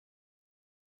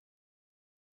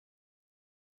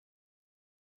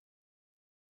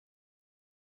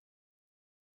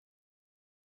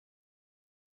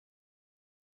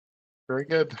Very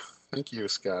good. Thank you,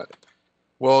 Scott.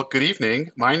 Well, good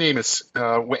evening. My name is,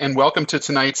 and welcome to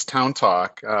tonight's Town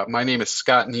Talk. My name is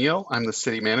Scott Neal. I'm the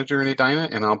city manager in Edina,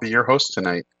 and I'll be your host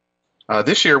tonight.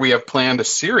 This year, we have planned a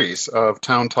series of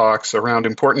town talks around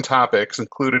important topics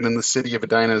included in the City of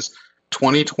Edina's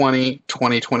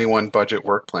 2020-2021 budget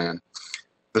work plan.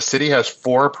 The city has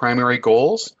four primary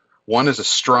goals. One is a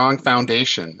strong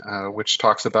foundation, which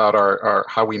talks about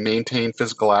how we maintain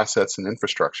physical assets and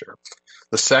infrastructure.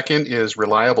 The second is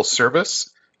reliable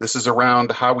service. This is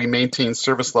around how we maintain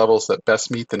service levels that best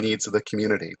meet the needs of the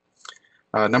community.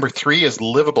 Number three is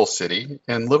livable city,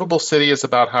 and livable city is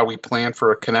about how we plan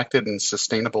for a connected and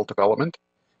sustainable development.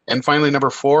 And finally, number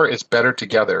four is better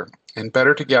together, and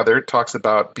better together talks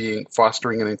about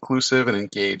fostering an inclusive and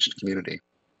engaged community.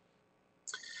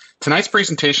 Tonight's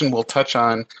presentation will touch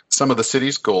on some of the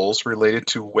city's goals related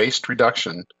to waste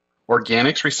reduction.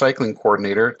 Organics Recycling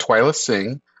Coordinator Twyla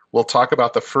Singh will talk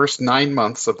about the first 9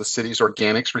 months of the city's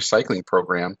organics recycling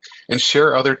program and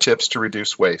share other tips to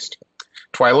reduce waste.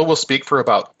 Twyla will speak for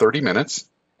about 30 minutes.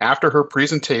 After her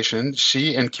presentation,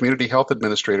 she and Community Health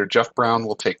Administrator Jeff Brown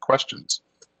will take questions.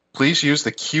 Please use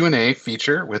the Q&A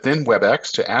feature within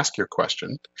WebEx to ask your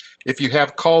question. If you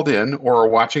have called in or are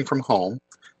watching from home,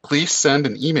 please send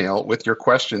an email with your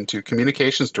question to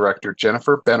Communications Director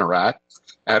Jennifer Benarat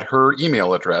at her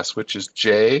email address, which is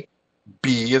jb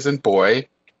as in boy,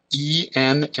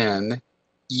 ENNEROTTE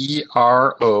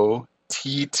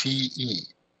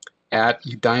at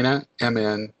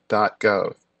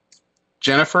edinamn.gov.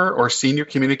 Jennifer or Senior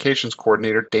Communications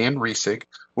Coordinator Dan Riesig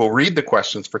will read the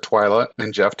questions for Twyla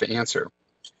and Jeff to answer.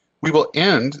 We will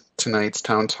end tonight's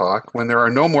town talk when there are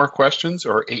no more questions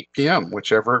or 8 p.m.,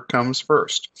 whichever comes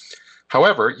first.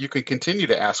 However, you can continue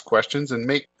to ask questions and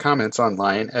make comments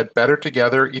online at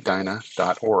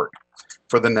bettertogetheredina.org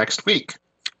for the next week.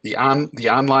 The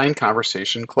online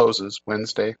conversation closes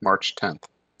Wednesday, March 10th.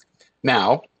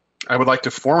 Now, I would like to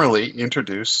formally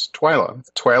introduce Twyla.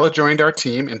 Twyla joined our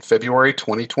team in February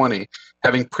 2020,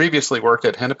 having previously worked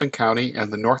at Hennepin County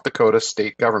and the North Dakota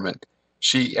state government.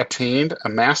 She attained a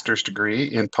master's degree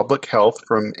in public health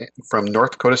from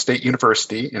North Dakota State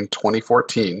University in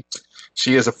 2014.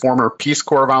 She is a former Peace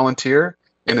Corps volunteer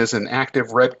and is an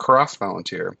active Red Cross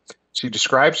volunteer. She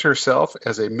describes herself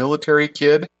as a military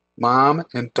kid, mom,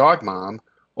 and dog mom,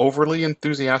 overly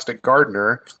enthusiastic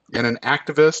gardener, and an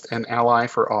activist and ally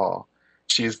for all.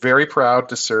 She is very proud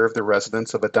to serve the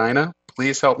residents of Edina.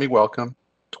 Please help me welcome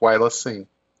Twyla Singh.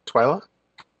 Twyla?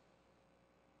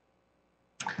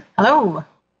 Hello.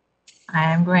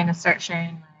 I'm going to start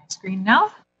sharing my screen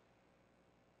now.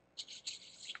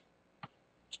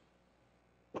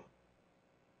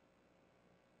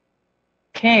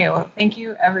 Okay, well, thank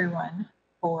you everyone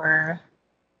for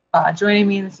joining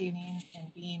me this evening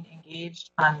and being engaged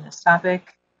on this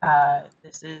topic.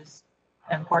 This is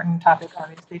an important topic,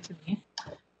 obviously, to me.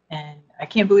 And I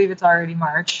can't believe it's already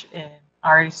March and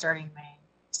already starting my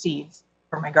seeds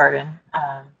for my garden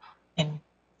in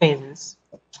phases.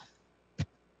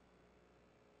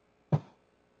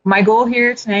 My goal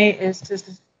here tonight is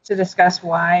to discuss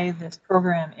why this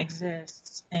program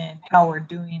exists and how we're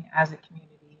doing as a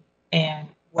community and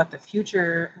what the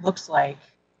future looks like,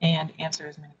 and answer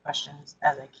as many questions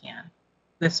as I can.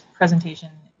 This presentation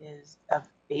is a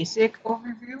basic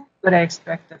overview, but I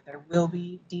expect that there will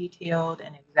be detailed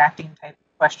and exacting type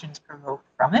of questions provoked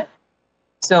from it.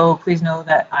 So please know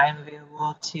that I am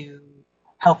available to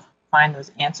help find those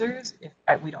answers if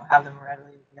we don't have them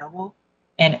readily available.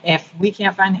 And if we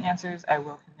can't find the answers, I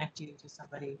will connect you to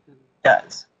somebody who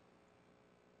does.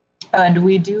 And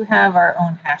we do have our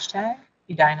own hashtag,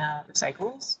 Edina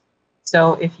Recycles.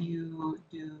 So if you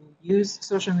do use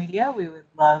social media, we would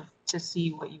love to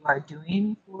see what you are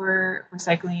doing for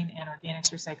recycling and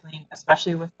organics recycling,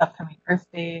 especially with upcoming Earth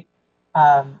Day.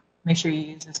 Make sure you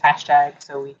use this hashtag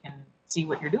so we can see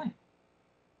what you're doing.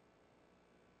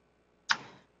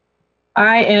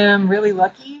 I am really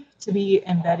lucky to be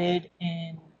embedded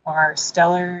in our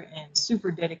stellar and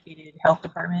super dedicated health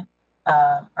department.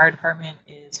 Our department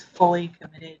is fully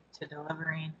committed to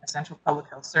delivering essential public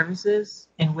health services,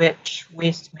 in which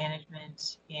waste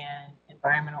management and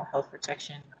environmental health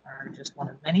protection are just one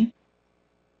of many.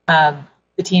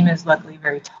 The team is luckily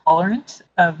very tolerant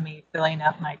of me filling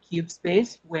up my cube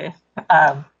space with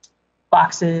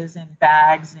boxes and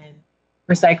bags and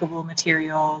recyclable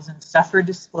materials and stuff for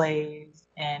displays.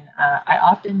 And I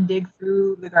often dig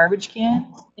through the garbage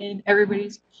cans in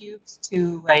everybody's cubes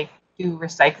to do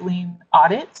recycling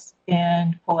audits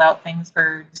and pull out things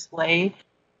for display,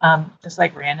 just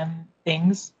like random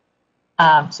things.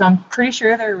 So I'm pretty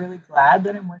sure they're really glad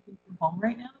that I'm working from home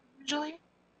right now, usually.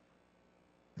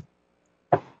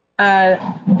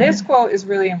 This quote is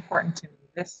really important to me.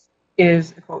 This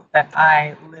is a quote that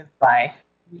I live by.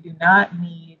 We do not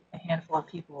need a handful of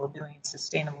people doing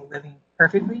sustainable living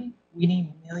perfectly. We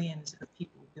need millions of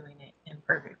people doing it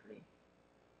imperfectly.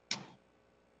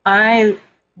 I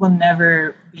will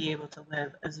never be able to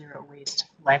live a zero waste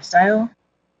lifestyle.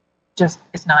 Just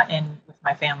it's not in with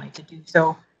my family to do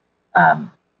so.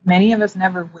 Many of us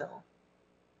never will,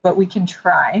 but we can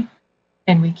try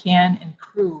and we can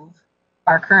improve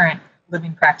our current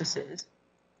living practices,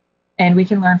 and we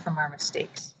can learn from our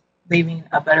mistakes, leaving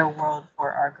a better world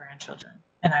for our grandchildren.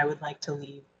 And I would like to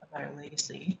leave a better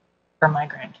legacy for my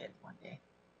grandkids one day.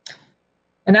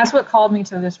 And that's what called me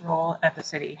to this role at the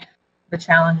city, the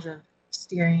challenge of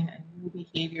steering a new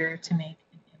behavior to make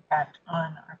an impact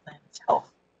on our planet's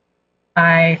health.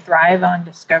 I thrive on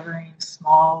discovering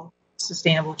small,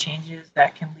 sustainable changes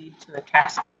that can lead to a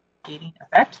cascading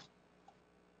effect.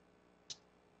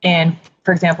 And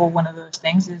for example, one of those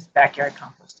things is backyard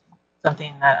composting,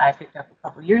 something that I picked up a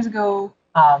couple years ago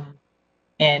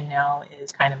and now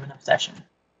is kind of an obsession.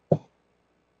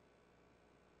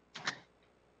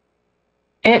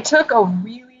 It took a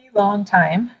really long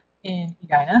time in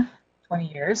Edina,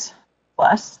 20 years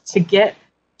plus, to get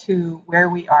to where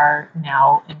we are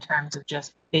now in terms of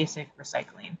just basic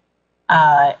recycling.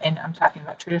 And I'm talking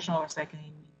about traditional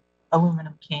recycling,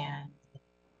 aluminum cans,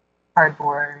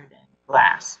 cardboard, and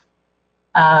glass.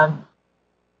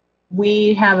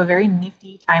 We have a very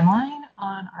nifty timeline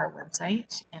on our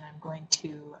website, and I'm going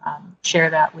to share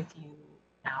that with you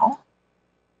now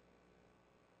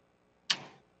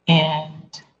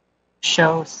and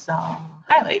show some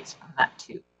highlights from that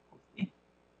too. Hopefully,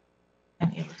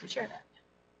 I'm able to share that.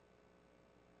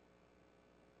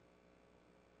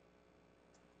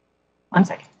 One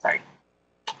second, sorry.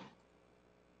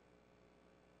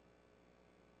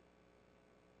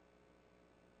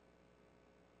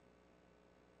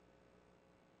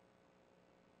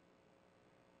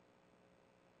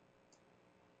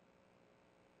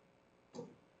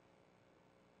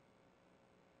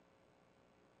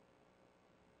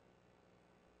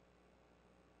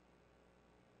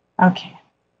 Okay,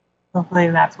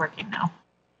 hopefully that's working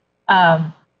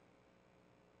now.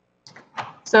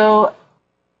 So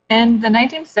in the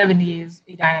 1970s,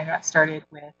 Edina got started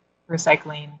with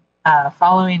recycling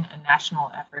following a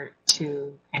national effort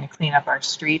to kind of clean up our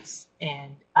streets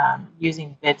and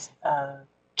using bits of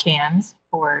cans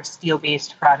for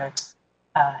steel-based products.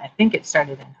 I think it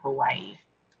started in Hawaii.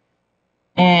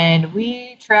 And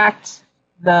we tracked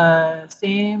the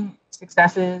same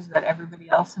successes that everybody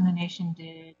else in the nation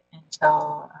did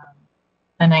until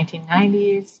the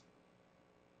 1990s.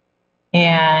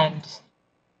 And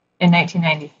in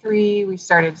 1993, we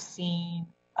started seeing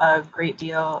a great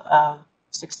deal of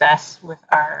success with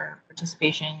our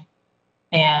participation.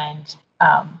 And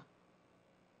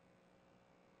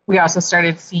we also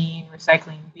started seeing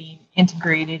recycling being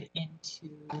integrated into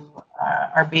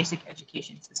our basic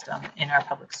education system in our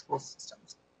public school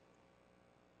systems.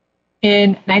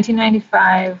 In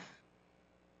 1995,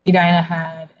 Edina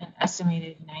had an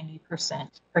estimated 90%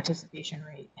 participation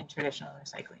rate in traditional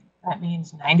recycling. That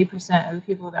means 90% of the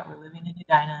people that were living in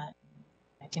Edina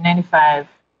in 1995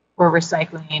 were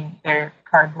recycling their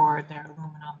cardboard, their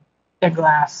aluminum, their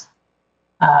glass,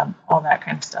 all that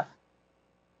kind of stuff.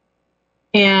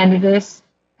 And this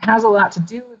has a lot to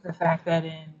do with the fact that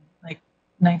in like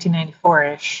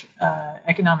 1994-ish,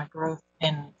 economic growth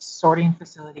in sorting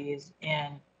facilities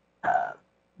and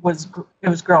was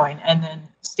growing, and then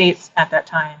states at that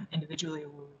time individually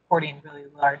were reporting really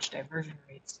large diversion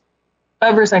rates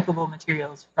of recyclable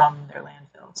materials from their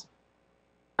landfills.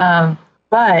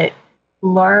 But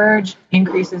large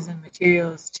increases in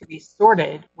materials to be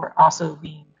sorted were also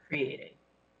being created.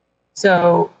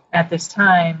 So at this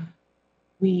time,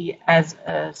 we as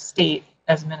a state,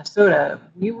 as Minnesota,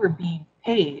 we were being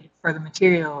paid for the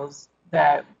materials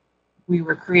that we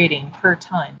were creating per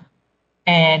ton.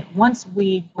 And once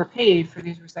we were paid for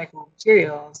these recyclable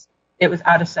materials, it was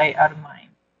out of sight, out of mind.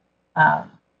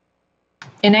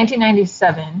 In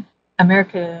 1997,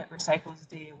 America Recycles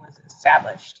Day was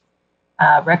established,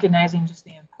 recognizing just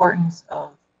the importance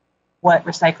of what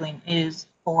recycling is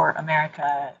for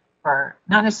America, for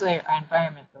not necessarily our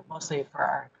environment, but mostly for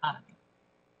our economy.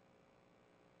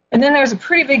 And then there's a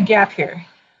pretty big gap here.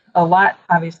 A lot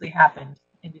obviously happened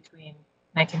in between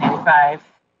 1995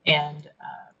 and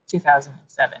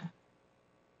 2007.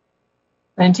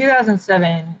 In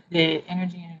 2007, the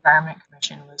Energy and Environment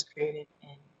Commission was created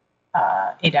in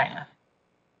Edina.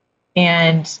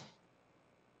 And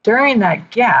during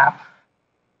that gap,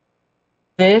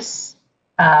 this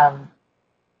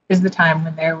is the time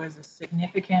when there was a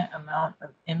significant amount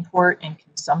of import and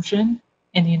consumption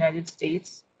in the United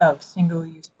States of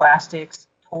single-use plastics,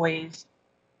 toys,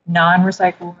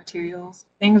 non-recyclable materials,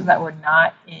 things that were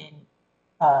not in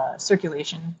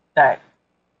circulation that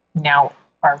now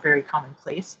are very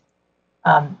commonplace.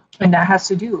 And that has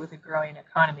to do with a growing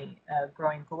economy, a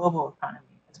growing global economy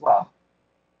as well.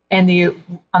 And the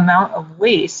amount of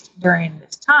waste during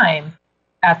this time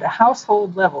at the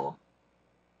household level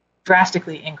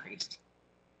drastically increased.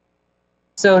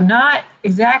 So not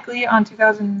exactly on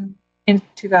 2007,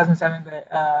 but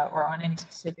or on any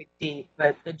specific date,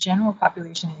 but the general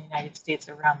population in the United States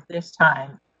around this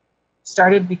time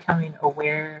started becoming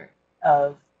aware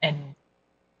of and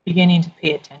beginning to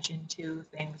pay attention to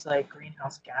things like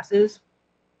greenhouse gases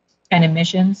and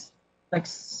emissions like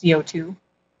CO2.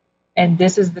 And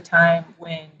this is the time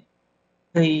when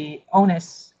the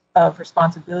onus of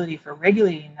responsibility for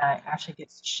regulating that actually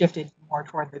gets shifted more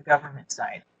toward the government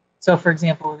side. So, for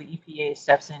example, the EPA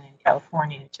steps in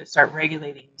California to start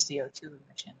regulating CO2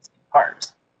 emissions in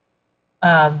cars.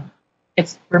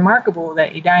 It's remarkable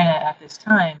that Edina at this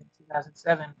time, in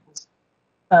 2007, was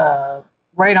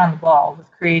right on the ball with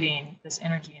creating this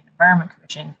Energy and Environment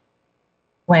Commission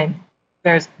when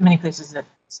there's many places that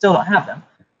still don't have them.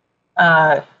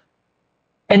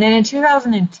 And then in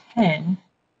 2010,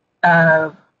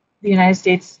 the United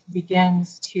States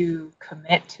begins to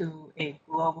commit to a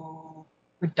global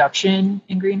reduction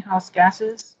in greenhouse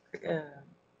gases,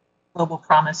 global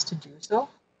promise to do so.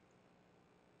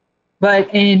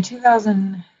 But in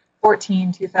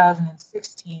 2014,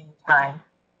 2016 time,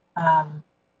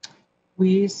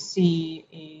 we see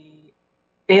a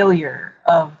failure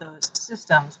of those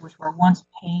systems which were once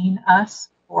paying us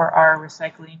for our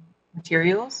recycling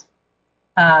materials.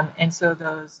 And so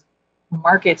those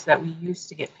markets that we used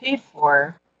to get paid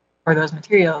for those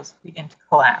materials begin to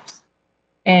collapse.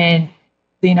 And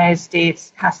the United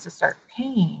States has to start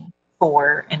paying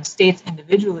for, and states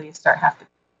individually start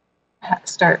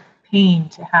paying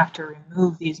to have to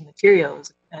remove these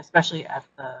materials, especially at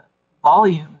the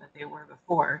volume that they were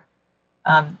before.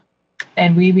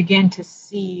 And we begin to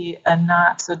see a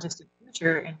not so distant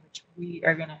future in which we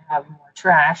are going to have more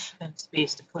trash than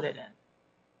space to put it in.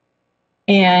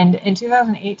 And in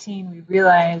 2018, we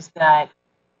realized that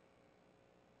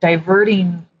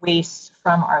diverting waste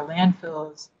from our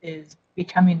landfills is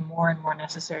becoming more and more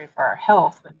necessary for our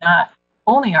health, but not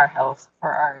only our health, for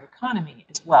our economy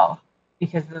as well,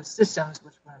 because those systems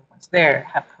which were once there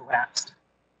have collapsed.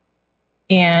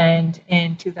 And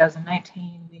in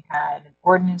 2019, we had an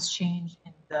ordinance change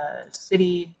in the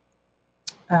city,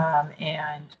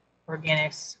 and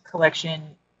organics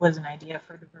collection was an idea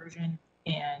for diversion,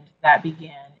 and that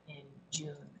began in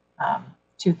June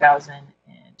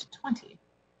 2020,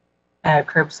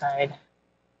 curbside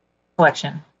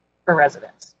collection for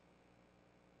residents.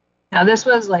 Now, this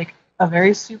was like a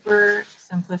very super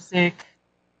simplistic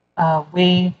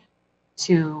way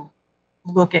to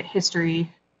look at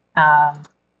history. And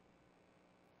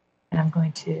I'm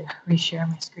going to reshare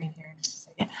my screen here in just a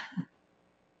second.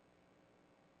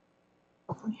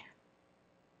 Hopefully.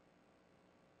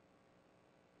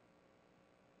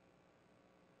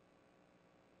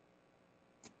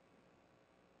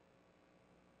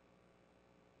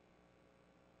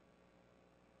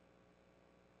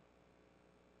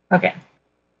 Okay.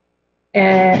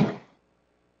 And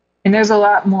there's a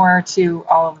lot more to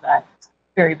all of that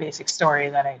very basic story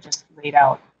that I just laid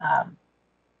out.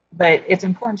 But it's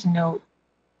important to note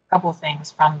a couple of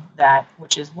things from that,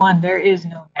 which is one, there is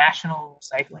no national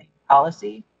recycling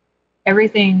policy.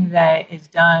 Everything that is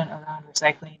done around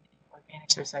recycling and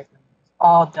organics recycling is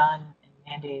all done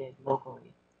and mandated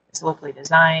locally. It's locally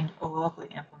designed or locally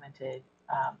implemented,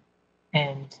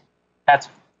 and that's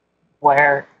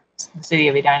where the City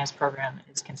of Edina's program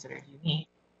is considered unique,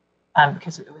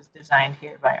 because it was designed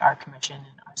here by our commission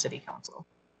and our city council.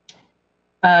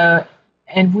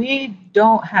 And we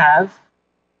don't have,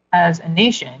 as a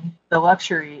nation, the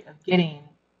luxury of getting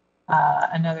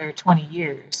another 20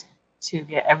 years to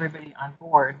get everybody on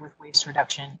board with waste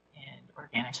reduction and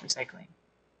organics recycling.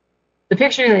 The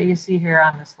picture that you see here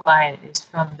on the slide is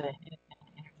from the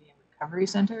Independent Energy and Recovery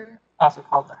Center, also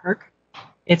called the HERC.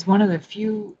 It's one of the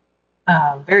few,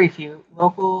 very few,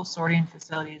 local sorting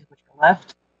facilities which are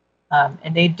left.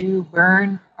 And they do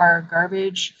burn our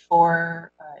garbage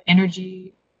for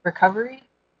energy recovery,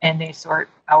 and they sort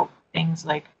out things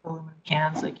like aluminum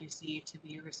cans like you see to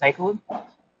be recycled.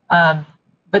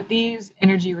 But these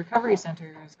energy recovery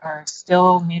centers are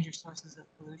still major sources of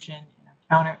pollution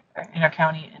in our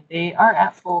county, and they are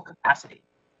at full capacity.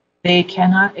 They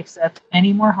cannot accept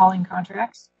any more hauling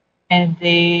contracts, and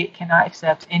they cannot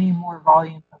accept any more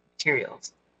volume of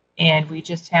materials. And we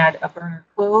just had a burner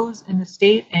close in the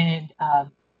state, and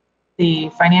the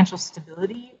financial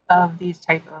stability of these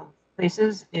type of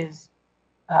places is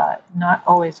not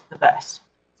always the best.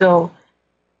 So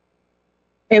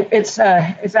it's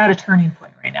at a turning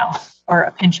point right now, or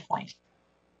a pinch point.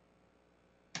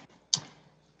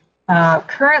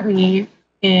 Currently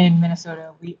in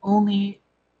Minnesota, we only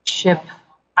ship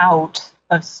out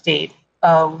of state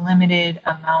a limited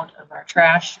amount of our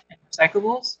trash and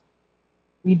recyclables.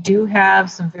 We do have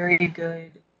some very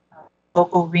good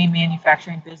local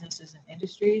remanufacturing businesses and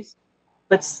industries,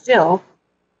 but still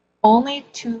only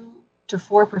 2 to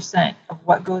 4% of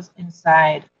what goes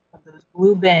inside of those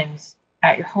blue bins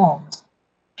at your homes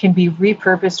can be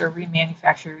repurposed or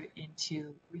remanufactured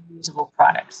into reusable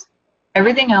products.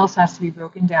 Everything else has to be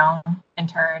broken down and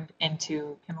turned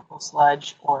into chemical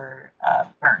sludge or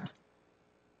burned.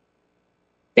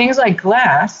 Things like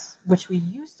glass, which we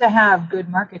used to have good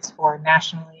markets for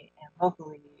nationally and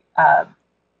locally,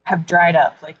 have dried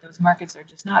up. Like, those markets are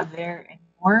just not there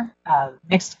anymore.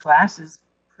 Mixed glass is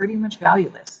pretty much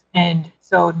valueless. And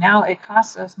so now it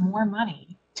costs us more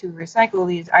money to recycle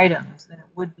these items than it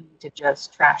would be to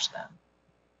just trash them.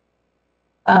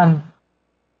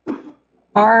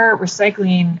 Our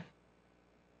recycling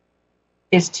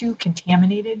is too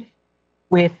contaminated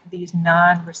with these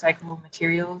non-recyclable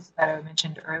materials that I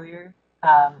mentioned earlier,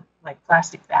 like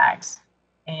plastic bags.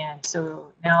 And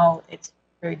so now it's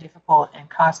very difficult and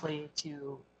costly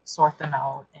to sort them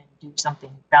out and do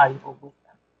something valuable with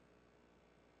them.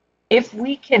 If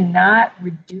we cannot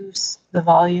reduce the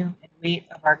volume and weight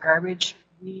of our garbage,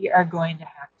 we are going to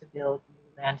have to build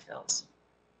new landfills,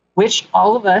 which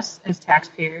all of us as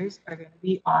taxpayers are going to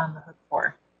be on the hook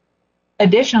for.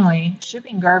 Additionally,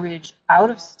 shipping garbage out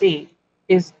of state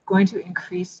is going to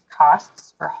increase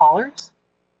costs for haulers,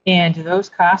 and those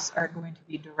costs are going to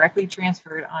be directly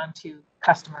transferred onto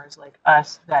customers like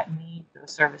us that need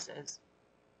those services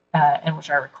and which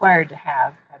are required to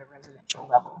have at a residential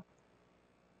level.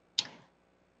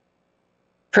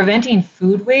 Preventing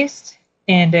food waste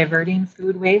and diverting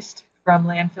food waste from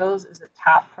landfills is a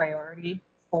top priority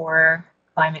for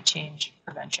climate change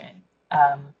prevention.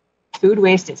 Food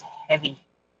waste is heavy,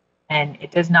 and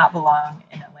it does not belong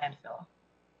in a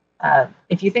landfill.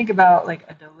 If you think about like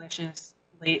a delicious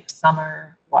late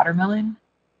summer watermelon,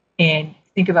 and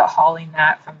think about hauling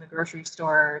that from the grocery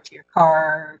store to your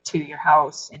car, to your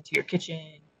house, into your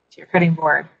kitchen, to your cutting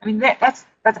board, I mean, that's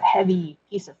a heavy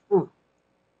piece of fruit.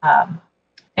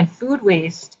 And food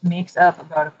waste makes up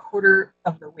about a quarter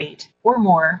of the weight or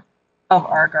more of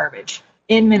our garbage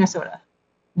in Minnesota.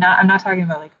 I'm not talking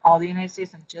about like all the United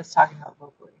States, I'm just talking about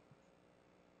locally.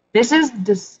 This is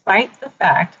despite the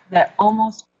fact that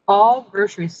almost all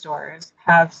grocery stores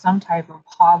have some type of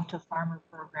hog to farmer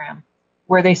program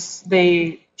where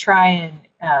they try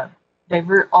and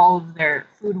divert all of their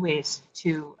food waste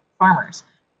to farmers.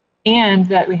 And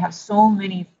that we have so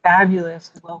many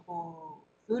fabulous local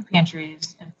food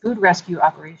pantries and food rescue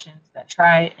operations that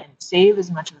try and save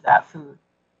as much of that food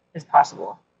as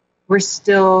possible. We're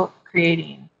still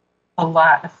creating a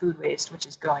lot of food waste, which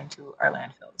is going to our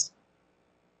landfills.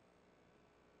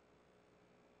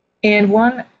 And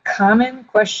one common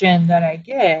question that I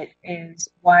get is,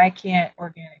 why can't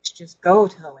organics just go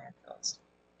to the landfills?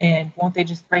 And won't they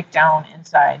just break down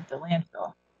inside the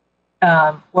landfill?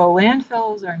 Well,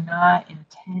 landfills are not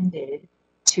intended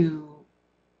to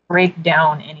break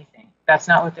down anything. That's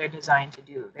not what they're designed to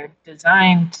do. They're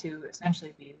designed to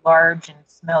essentially be large and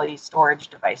smelly storage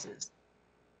devices.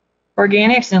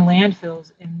 Organics in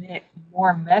landfills emit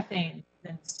more methane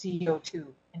than CO2,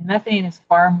 and methane is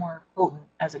far more potent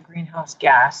as a greenhouse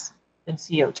gas than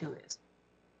CO2 is.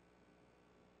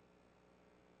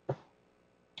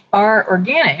 Our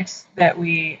organics that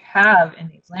we have in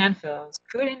these landfills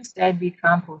could instead be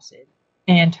composted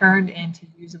and turned into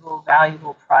usable,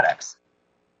 valuable products,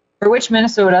 for which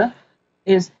Minnesota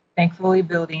is thankfully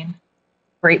building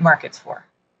great markets for.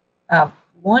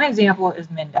 One example is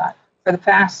MnDOT. For the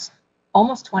past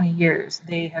almost 20 years,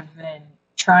 they have been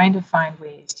trying to find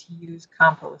ways to use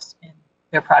compost in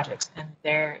their projects, and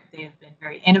they've been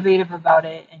very innovative about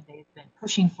it, and they've been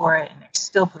pushing for it, and they're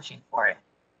still pushing for it.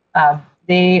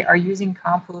 They are using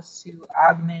compost to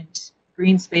augment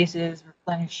green spaces,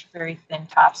 replenish very thin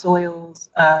topsoils,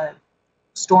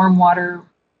 stormwater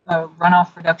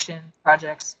runoff reduction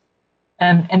projects,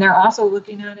 and they're also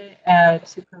looking at it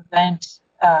to prevent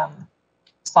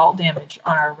salt damage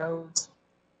on our roads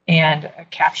and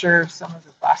capture some of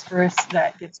the phosphorus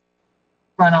that gets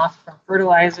run off from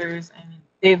fertilizers. I mean,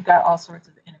 they've got all sorts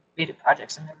of innovative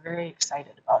projects, and they're very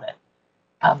excited about it.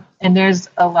 And there's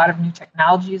a lot of new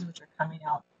technologies which are coming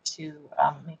out to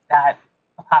make that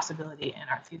a possibility in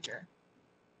our future.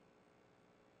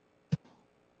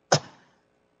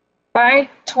 By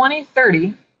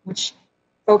 2030, which,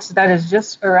 folks, that is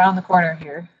just around the corner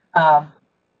here,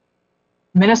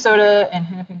 Minnesota and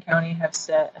Hennepin County have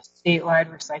set a statewide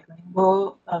recycling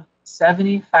goal of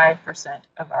 75%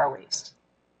 of our waste.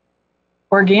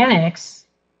 Organics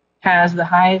has the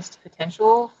highest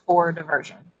potential for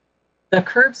diversion. The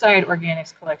curbside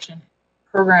organics collection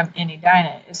program in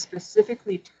Edina is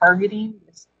specifically targeting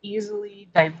this easily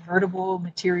divertible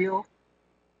material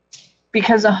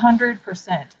because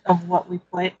 100% of what we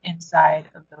put inside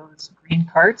of those green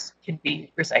carts can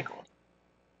be recycled.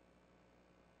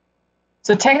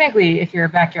 So technically, if you're a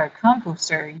backyard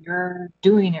composter, you're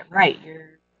doing it right.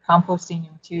 You're composting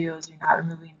your materials, you're not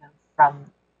removing them from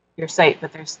your site,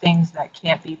 but there's things that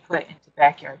can't be put into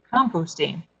backyard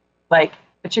composting, like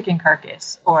a chicken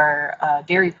carcass or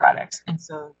dairy products. And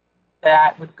so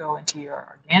that would go into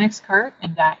your organics cart,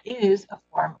 and that is a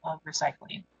form of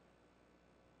recycling.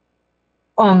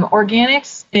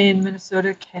 Organics in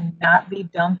Minnesota cannot be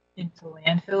dumped into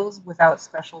landfills without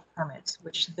special permits,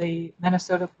 which the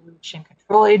Minnesota Pollution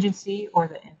Control Agency, or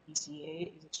the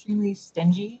MPCA, is extremely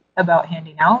stingy about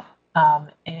handing out.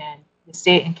 And the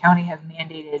state and county have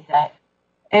mandated that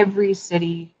every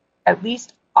city at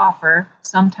least offer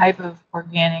some type of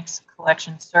organics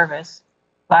collection service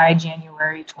by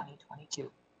January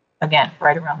 2022. Again,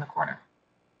 right around the corner.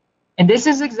 And this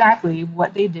is exactly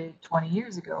what they did 20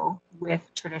 years ago with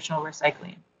traditional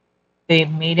recycling. They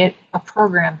made it a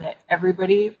program that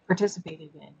everybody participated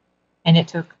in, and it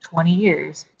took 20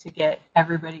 years to get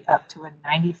everybody up to a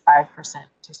 95%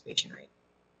 participation rate.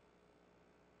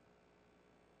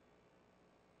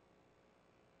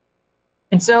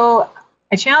 And so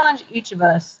I challenge each of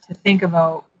us to think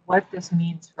about what this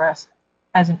means for us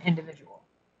as an individual.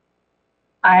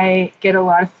 I get a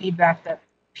lot of feedback that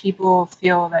people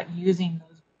feel that using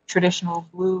those traditional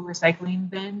blue recycling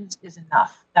bins is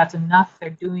enough. That's enough. They're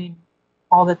doing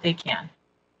all that they can.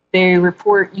 They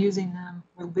report using them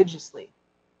religiously.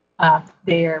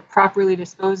 They are properly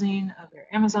disposing of their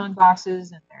Amazon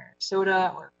boxes and their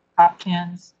soda or pop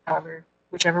cans, however,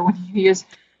 whichever one you use.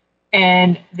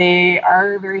 And they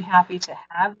are very happy to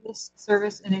have this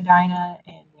service in Edina,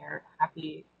 and they're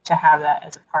happy to have that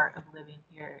as a part of living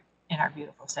here in our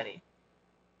beautiful city.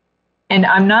 And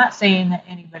I'm not saying that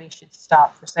anybody should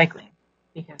stop recycling,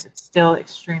 because it's still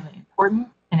extremely important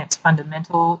and it's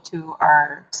fundamental to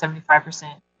our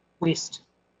 75% waste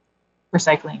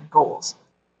recycling goals.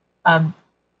 And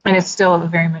it's still a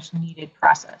very much needed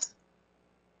process.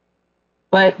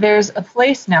 But there's a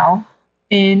place now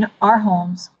in our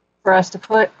homes for us to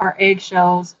put our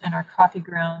eggshells and our coffee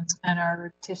grounds and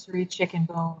our rotisserie chicken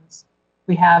bones.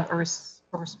 We have a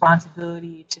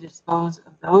responsibility to dispose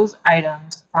of those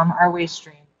items from our waste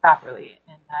stream properly,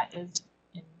 and that is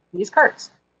in these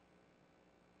carts.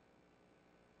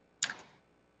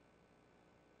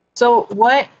 So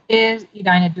what is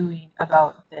Edina doing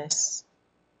about this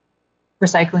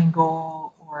recycling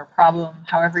goal or problem,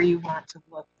 however you want to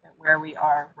look at where we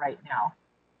are right now?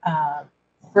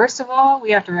 First of all,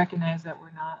 we have to recognize that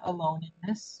we're not alone in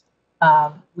this.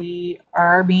 We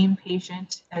are being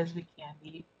patient as we can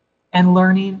be and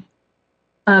learning,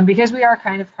 because we are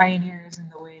kind of pioneers in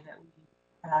the way that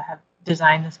we have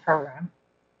designed this program.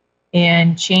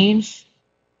 And change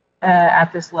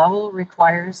at this level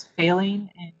requires failing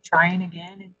and trying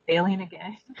again and failing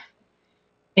again.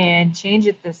 And change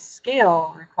at this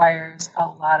scale requires a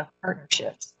lot of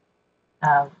partnerships.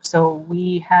 So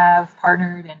we have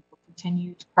partnered and will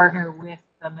continue to partner with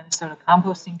the Minnesota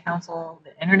Composting Council,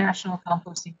 the International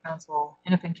Composting Council,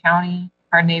 Hennepin County,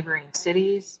 our neighboring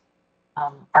cities,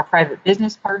 our private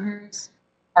business partners,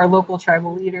 our local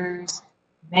tribal leaders,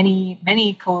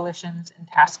 many coalitions and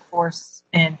task force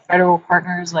and federal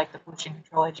partners like the Pollution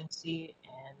Control Agency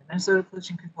and the Minnesota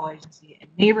Pollution Control Agency, and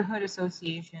neighborhood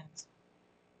associations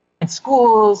and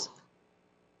schools,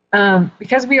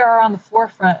 because we are on the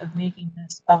forefront of making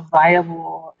this a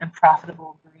viable and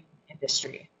profitable green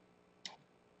industry.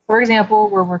 For example,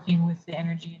 we're working with the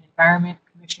Energy and Environment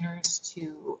Commissioners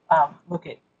to look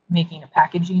at making a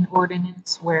packaging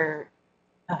ordinance where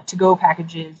to-go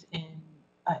packages in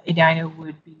Edina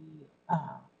would be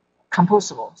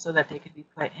compostable so that they could be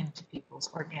put into people's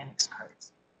organics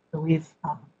carts. So we've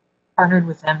partnered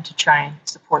with them to try and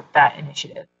support that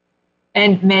initiative.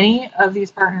 And many of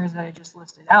these partners that I just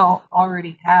listed out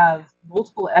already have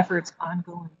multiple efforts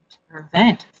ongoing to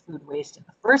prevent food waste in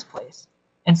the first place.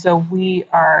 And so we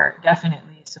are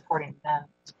definitely supporting them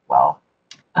as well.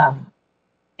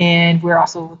 And we're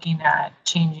also looking at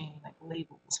changing like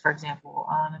labels, for example,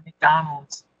 on a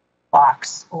McDonald's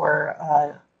box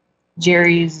or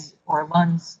Jerry's or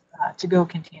Lund's to-go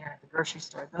container at the grocery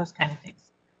store, those kind of things.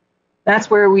 That's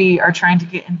where we are trying to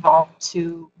get involved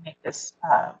to make this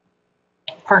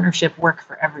partnership work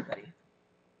for everybody.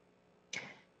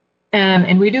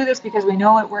 And we do this because we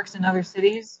know it works in other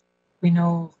cities. We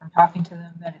know from talking to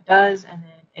them that it does, and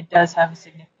then it does have a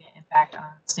significant impact on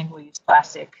single-use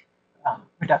plastic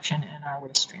reduction in our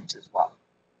waste streams as well.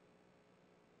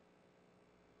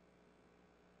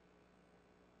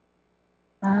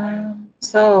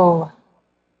 So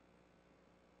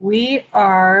we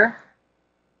are,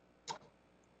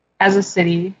 as a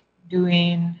city,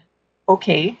 doing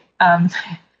okay.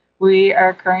 We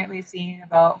are currently seeing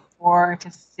about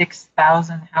 4,000 to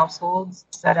 6,000 households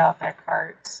set out their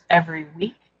carts every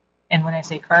week. And when I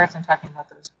say carts, I'm talking about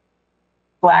those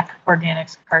black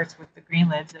organics carts with the green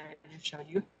lids that I just showed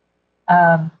you.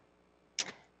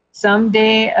 Some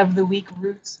day of the week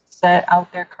routes set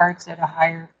out their carts at a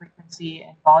higher frequency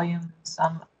and volume than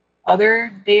some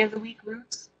other day of the week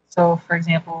routes. So, for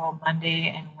example,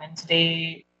 Monday and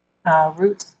Wednesday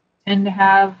routes tend to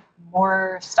have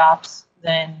more stops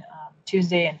than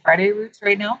Tuesday and Friday routes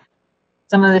right now.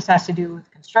 Some of this has to do with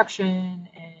construction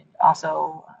and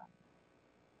also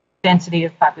density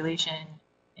of population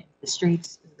in the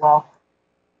streets as well.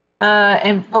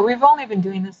 But we've only been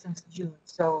doing this since June,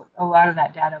 so a lot of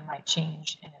that data might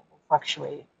change and it will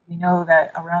fluctuate. We know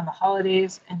that around the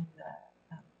holidays and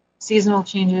the seasonal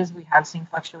changes, we have seen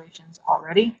fluctuations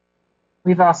already.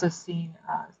 We've also seen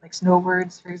like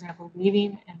snowbirds, for example,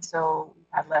 leaving, and so we've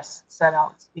had less set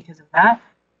outs because of that.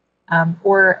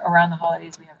 Or around the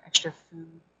holidays, we have extra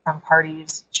food from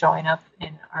parties showing up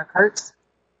in our carts.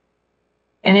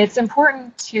 And it's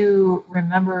important to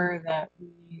remember that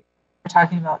we are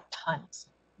talking about tons,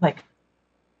 like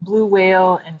blue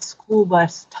whale and school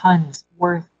bus tons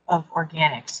worth of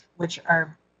organics, which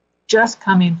are just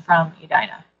coming from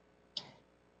Edina.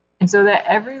 And so that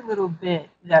every little bit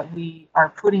that we are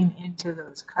putting into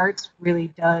those carts really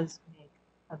does make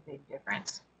a big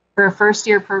difference. For a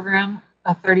first-year program,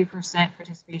 a 30%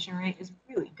 participation rate is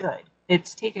really good.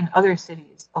 It's taken other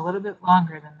cities a little bit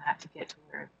longer than that to get to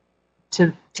where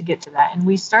to get to that. And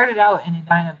we started out in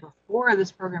Edina before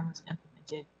this program was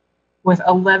implemented with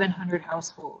 1,100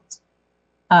 households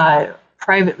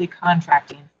privately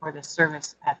contracting for this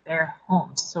service at their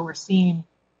homes. So we're seeing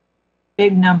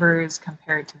big numbers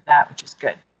compared to that, which is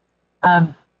good.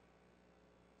 I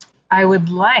would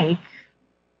like,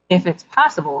 if it's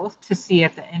possible, to see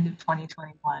at the end of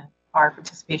 2021 our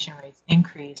participation rates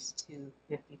increase to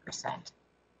 50%.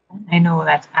 I know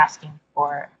that's asking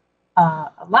for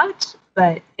a lot,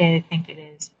 but I think it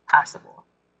is possible.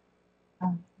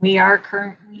 We are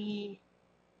currently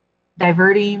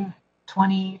diverting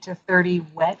 20 to 30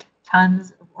 wet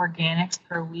tons of organics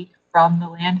per week from the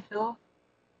landfill.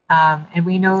 And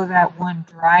we know that one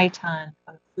dry ton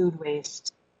of food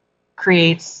waste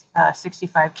creates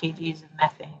 65 kgs of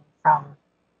methane from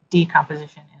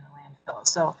decomposition in the landfill.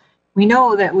 So we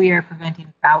know that we are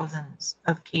preventing thousands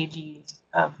of kgs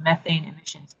of methane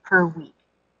emissions per week.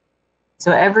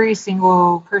 So every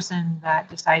single person that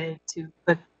decided to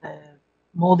put the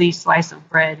moldy slice of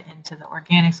bread into the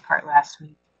organics cart last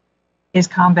week is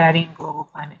combating global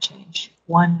climate change,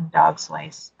 one dog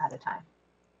slice at a time.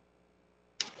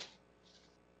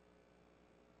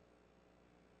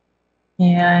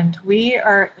 And we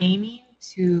are aiming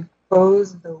to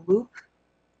close the loop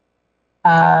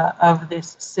of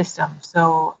this system.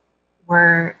 So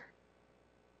we're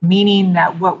meaning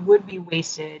that what would be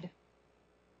wasted,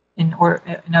 in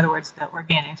other words, the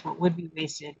organics, what would be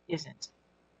wasted isn't.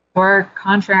 So our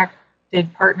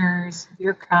contracted partners,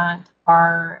 Beercont,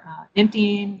 are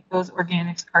emptying those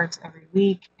organics carts every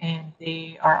week, and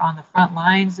they are on the front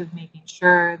lines of making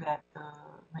sure that the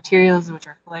materials which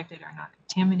are collected are not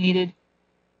contaminated.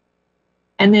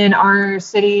 And then our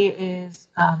city is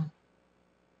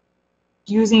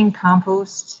using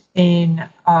compost in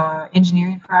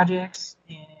engineering projects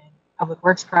and public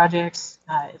works projects.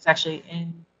 It's actually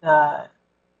in the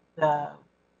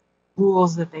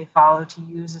rules that they follow to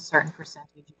use a certain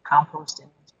percentage of compost in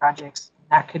these projects. And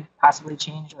that could possibly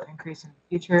change or increase in the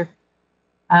future.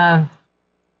 And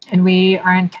we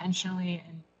are intentionally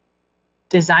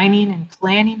designing and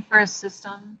planning for a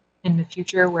system in the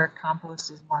future where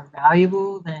compost is more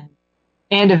valuable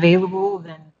and available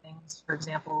than things, for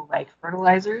example, like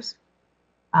fertilizers.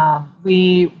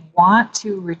 We want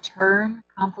to return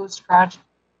compost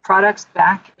products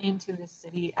back into the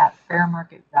city at fair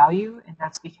market value, and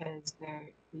that's because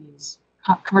these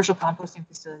commercial composting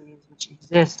facilities which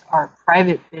exist are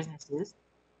private businesses,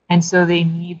 and so they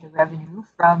need the revenue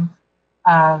from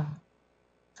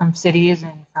from cities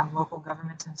and from local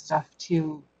governments and stuff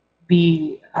to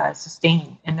be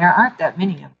sustained. And there aren't that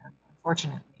many of them,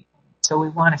 unfortunately. So we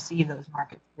want to see those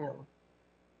markets build.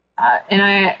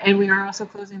 And we are also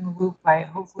closing the loop by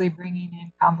hopefully bringing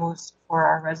in compost for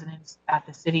our residents at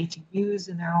the city to use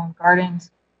in their own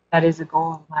gardens. That is a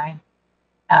goal of mine.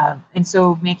 And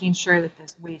so making sure that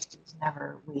this waste is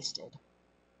never wasted.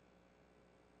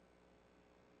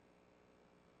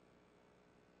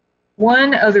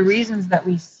 One of the reasons that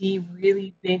we see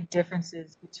really big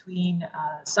differences between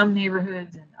some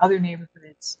neighborhoods and other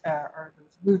neighborhoods, or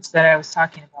those roots that I was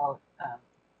talking about,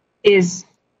 is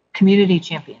community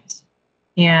champions.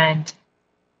 And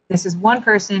this is one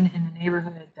person in the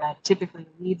neighborhood that typically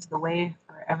leads the way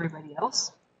for everybody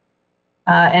else.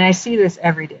 And I see this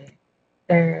every day.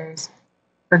 There's,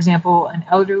 for example, an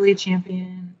elderly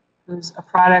champion who's a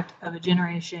product of a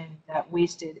generation that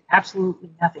wasted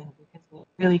absolutely nothing because they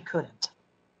really couldn't,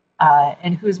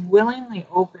 and who's willingly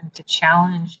open to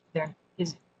challenge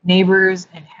his neighbors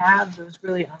and have those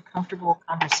really uncomfortable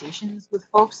conversations with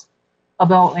folks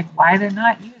about like why they're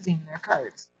not using their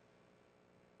cards.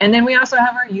 And then we also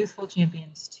have our youthful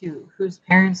champions too, whose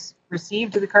parents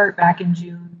received the cart back in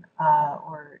June,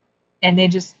 and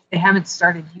they haven't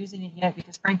started using it yet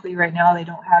because frankly right now they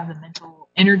don't have the mental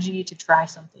energy to try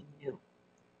something new.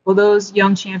 Well, those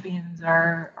young champions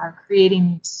are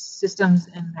creating systems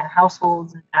in their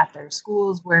households and at their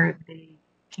schools where they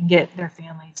can get their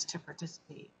families to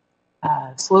participate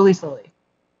slowly.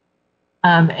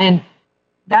 And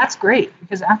that's great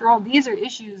because after all, these are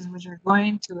issues which are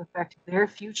going to affect their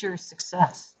future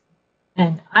success.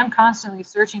 And I'm constantly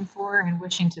searching for and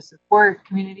wishing to support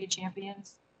community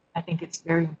champions. I think it's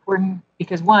very important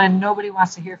because one, nobody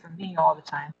wants to hear from me all the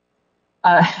time.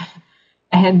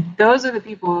 And those are the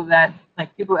people that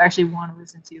like people actually want to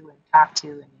listen to and talk to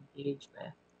and engage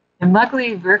with. And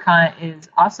luckily, Vercont is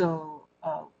also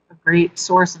a great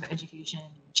source of education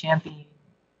and championing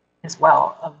as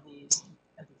well of these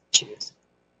issues.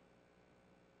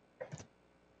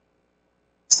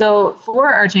 So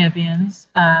for our champions,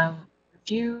 a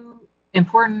few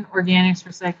important organics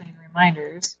recycling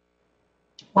reminders.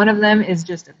 One of them is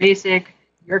just a basic,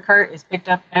 your cart is picked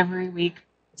up every week,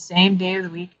 the same day of the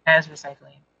week as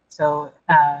recycling. So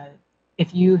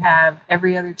if you have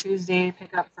every other Tuesday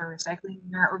pickup for recycling,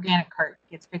 your organic cart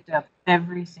gets picked up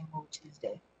every single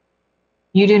Tuesday.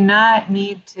 You do not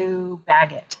need to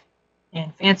bag it,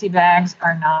 and fancy bags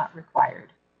are not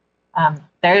required.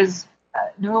 There's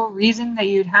no reason that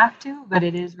you'd have to, but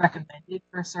it is recommended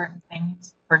for certain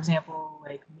things. For example,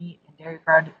 like meat and dairy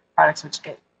products, which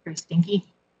get pretty stinky.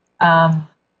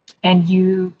 And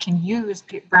you can use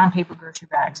brown paper grocery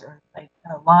bags or like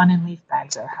lawn and leaf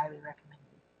bags are highly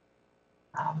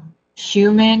recommended.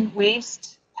 Human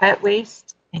waste, pet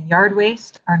waste, and yard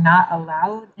waste are not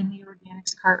allowed in the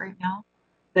organics cart right now.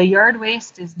 The yard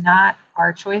waste is not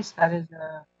our choice. That is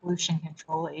a pollution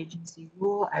control agency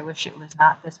rule. I wish it was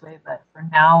not this way, but for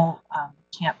now,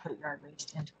 can't put yard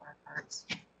waste into our carts.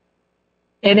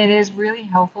 And it is really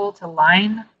helpful to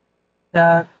line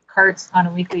the carts on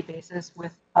a weekly basis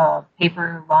with a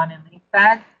paper lawn and leaf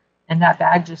bag, and that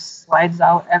bag just slides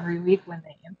out every week when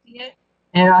they empty it.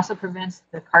 And it also prevents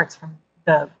the carts from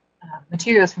the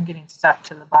materials from getting stuck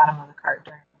to the bottom of the cart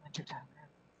during the wintertime.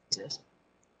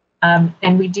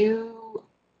 And we do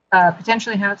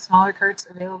potentially have smaller carts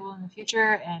available in the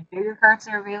future, and bigger carts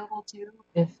are available too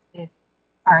if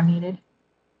are needed.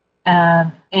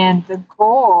 And the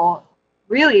goal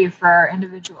really for our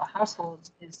individual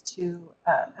households is to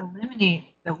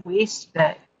eliminate the waste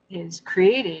that is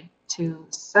created to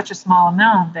such a small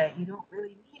amount that you don't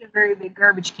really need a very big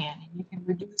garbage can, and you can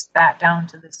reduce that down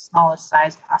to the smallest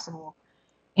size possible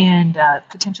and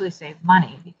potentially save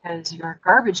money because your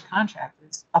garbage contract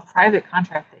is a private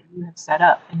contract that you have set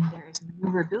up, and there is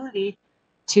maneuverability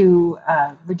to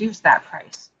reduce that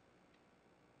price.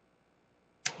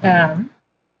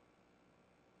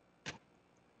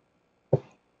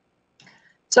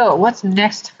 So what's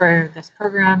next for this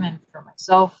program and for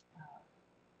myself?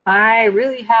 I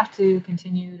really have to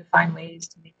continue to find ways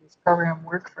to make this program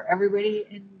work for everybody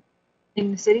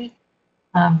in the city.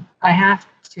 I have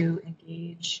to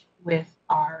engage with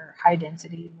our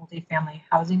high-density multifamily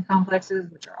housing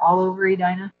complexes, which are all over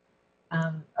Edina.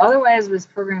 Otherwise, this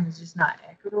program is just not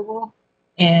equitable,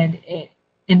 and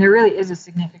there really is a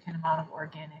significant amount of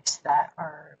organics that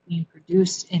are being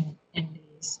produced in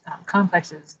these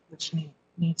complexes, which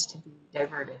needs to be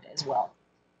diverted as well.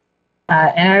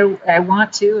 And I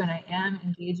want to, and I am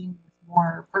engaging with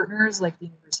more partners like the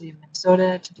University of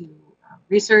Minnesota to do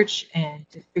research and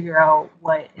to figure out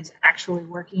what is actually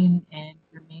working and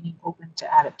remaining open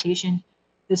to adaptation.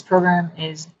 this program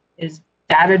is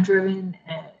data driven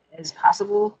as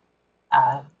possible,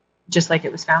 just like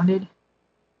it was founded.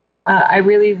 I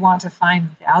really want to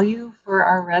find value for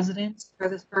our residents for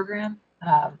this program.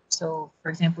 So, for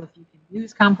example, if you can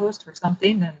use compost for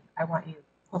something, then I want you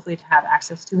hopefully to have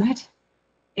access to it.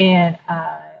 And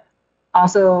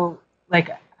also, like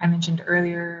I mentioned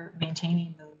earlier,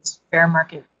 maintaining those fair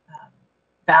market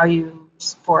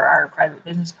values for our private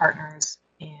business partners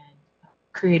and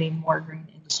creating more green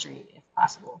industry if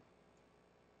possible.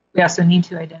 We also need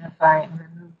to identify and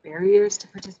remove barriers to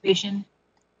participation.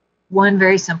 One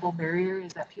very simple barrier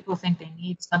is that people think they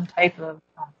need some type of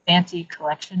fancy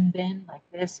collection bin like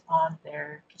this on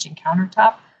their kitchen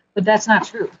countertop, but that's not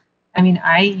true. I mean,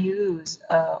 I use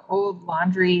an old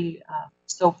laundry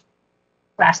soap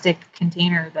plastic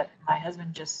container that my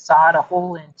husband just sawed a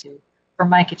hole into for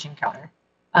my kitchen counter.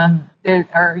 There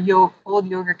are old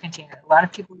yogurt container. A lot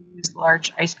of people use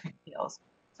large ice cream pails.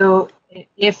 So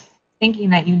if thinking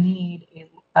that you need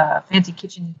a fancy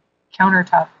kitchen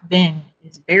countertop bin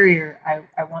is a barrier,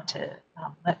 I want to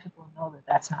let people know that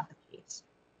that's not the case.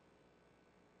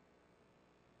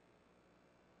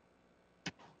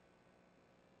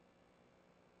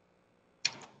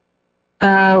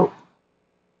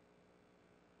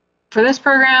 For this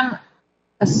program,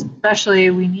 especially,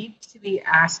 we need to be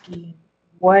asking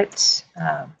what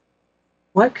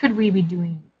could we be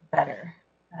doing better?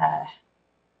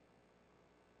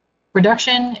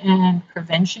 Reduction and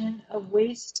prevention of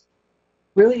waste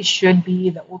really should be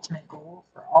the ultimate goal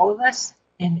for all of us.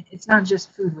 And it's not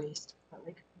just food waste, but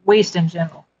like waste in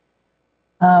general.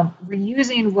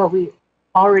 Reusing what we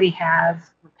already have,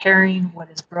 repairing what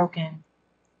is broken,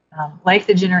 like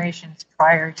the generations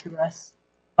prior to us,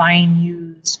 buying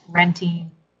used,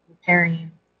 renting,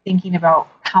 repairing, thinking about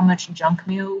how much junk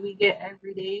mail we get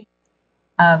every day.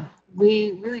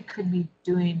 We really could be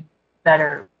doing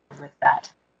better with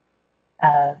that.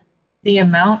 The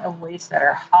amount of waste that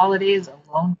our holidays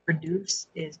alone produce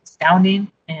is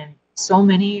astounding, and so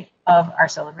many of our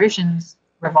celebrations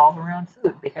revolve around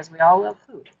food because we all love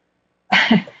food.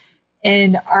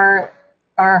 And our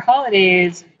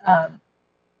holidays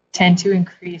tend to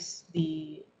increase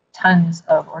the tons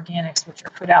of organics which are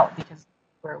put out because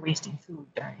we're wasting food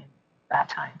during that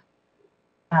time.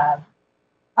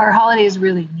 Our holidays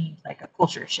really need like a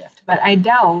culture shift, but I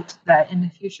doubt that in the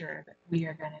future that we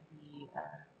are going to be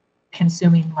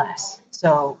consuming less.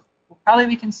 So we'll probably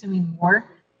be consuming more.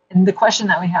 And the question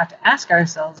that we have to ask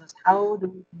ourselves is, how do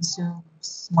we consume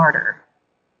smarter?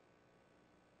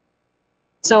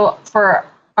 So for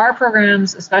our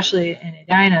programs, especially in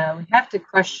Edina, we have to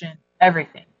question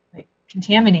everything. Like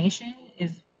contamination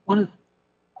is one of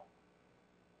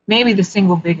maybe the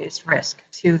single biggest risk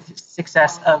to the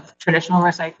success of traditional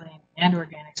recycling and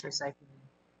organics recycling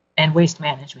and waste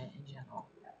management in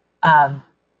general.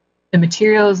 The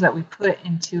materials that we put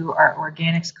into our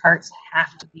organics carts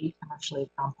have to be commercially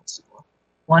compostable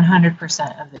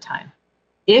 100% of the time.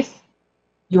 If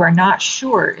you are not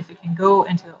sure if it can go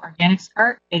into the organics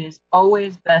cart, it is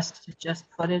always best to just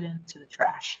put it into the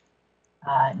trash.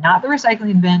 Not the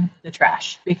recycling bin, the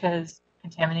trash, because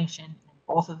contamination in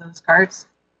both of those carts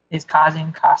is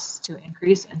causing costs to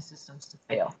increase and systems to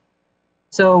fail.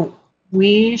 So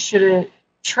we should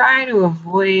try to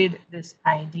avoid this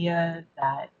idea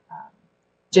that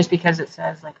just because it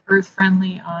says like earth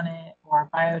friendly on it or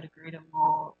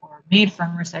biodegradable or made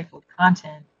from recycled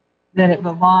content, that it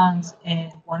belongs in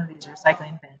one of these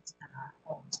recycling bins in our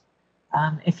homes.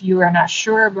 If you are not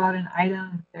sure about an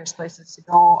item, there's places to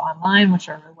go online which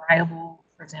are reliable.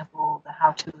 For example, the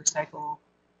How to Recycle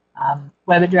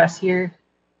web address here.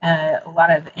 A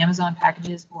lot of Amazon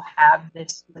packages will have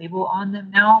this label on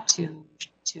them now to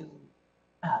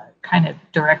kind of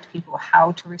direct people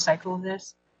how to recycle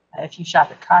this. If you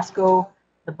shop at Costco,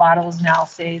 the bottles now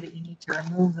say that you need to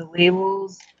remove the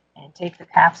labels and take the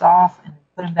caps off and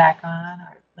put them back on.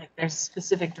 Or, like, there's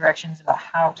specific directions about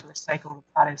how to recycle the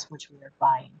products which we are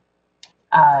buying.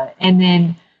 And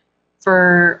then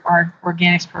for our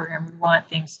organics program, we want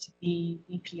things to be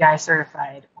BPI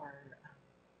certified, or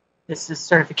this is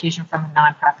certification from a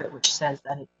nonprofit which says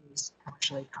that it is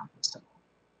commercially compostable.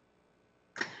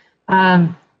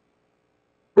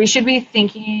 We should be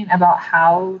thinking about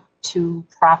how to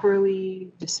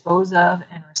properly dispose of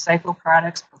and recycle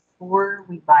products before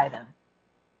we buy them.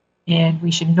 And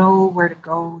we should know where to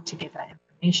go to get that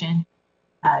information.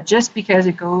 Just because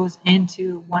it goes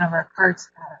into one of our carts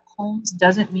at our homes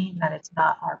doesn't mean that it's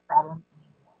not our problem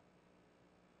anymore.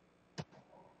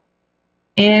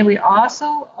 And we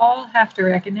also all have to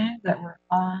recognize that we're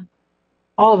on,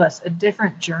 all of us, a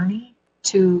different journey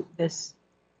to this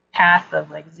path of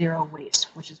like zero waste,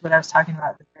 which is what I was talking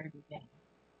about at the very beginning.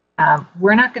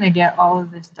 We're not going to get all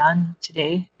of this done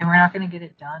today, and we're not going to get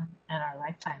it done in our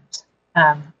lifetimes.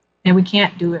 And we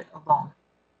can't do it alone.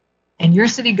 And your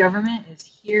city government is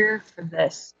here for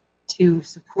this, to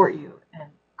support you. And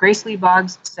Grace Lee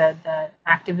Boggs said that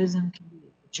activism can be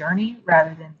a journey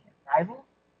rather than the arrival.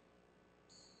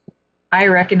 I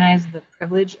recognize the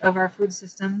privilege of our food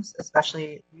systems,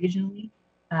 especially regionally.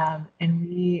 And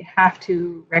we have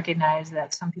to recognize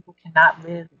that some people cannot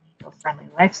live an eco-friendly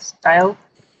lifestyle.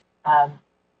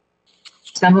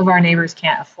 Some of our neighbors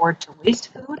can't afford to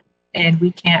waste food, and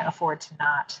we can't afford to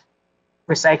not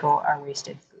recycle our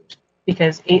wasted food,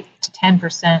 because 8 to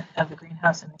 10% of the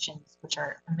greenhouse emissions which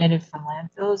are emitted from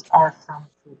landfills are from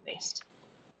food waste.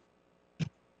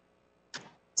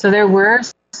 So there were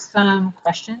some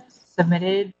questions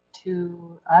submitted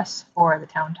to us for the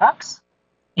town talks,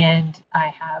 and I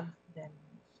have them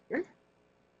here,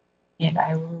 and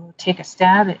I will take a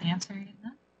stab at answering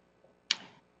them.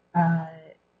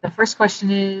 The first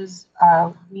question is,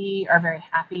 we are very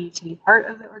happy to be part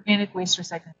of the organic waste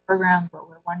recycling program, but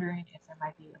we're wondering if there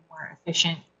might be a more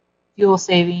efficient fuel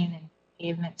saving and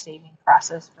pavement saving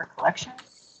process for collection.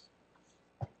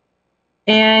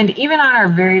 And even on our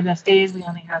very best days, we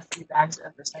only have 3 bags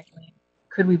of recycling.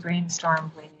 Could we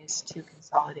brainstorm ways to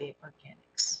consolidate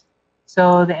organics?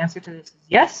 So the answer to this is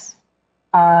yes.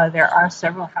 There are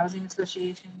several housing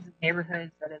associations and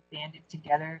neighborhoods that have banded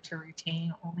together to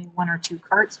retain only 1 or 2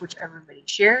 carts, which everybody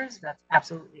shares. That's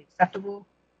absolutely acceptable.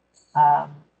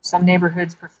 Some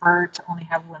neighborhoods prefer to only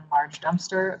have 1 large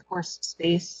dumpster. Of course,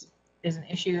 space is an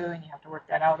issue, and you have to work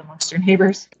that out amongst your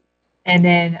neighbors. And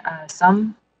then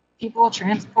some people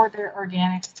transport their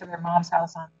organics to their mom's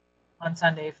house on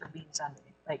Sunday for Bean Sunday.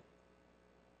 Like,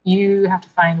 you have to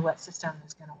find what system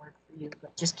is going to work for you.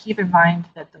 But just keep in mind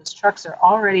that those trucks are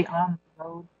already on the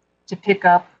road to pick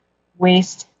up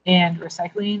waste and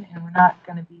recycling, and we're not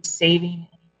going to be saving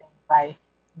anything by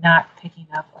not picking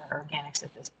up our organics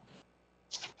at this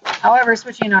point. However,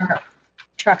 switching our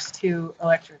trucks to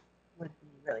electric would be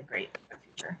really great for the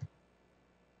future.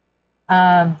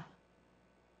 The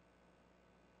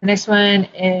next one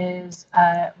is,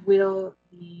 will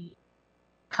the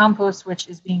compost which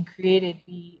is being created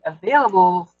be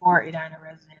available for Edina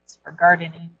residents for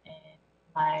gardening? And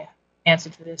my answer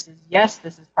to this is yes,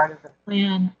 this is part of the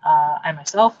plan. I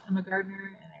myself am a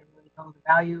gardener, and I really know the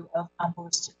value of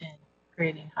compost in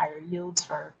creating higher yields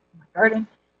for my garden.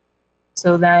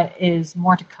 So that is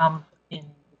more to come in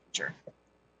the future.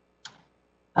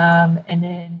 And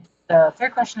then the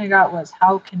third question I got was,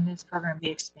 how can this program be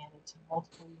expanded to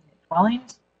multiple unit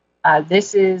dwellings?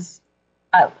 This is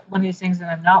one of these things that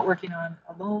I'm not working on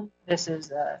alone. This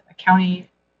is a county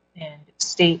and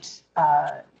state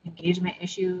engagement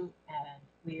issue, and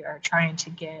we are trying to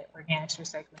get organics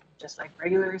recycling, just like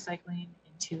regular recycling,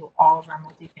 into all of our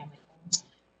multifamily homes.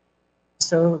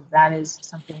 So that is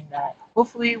something that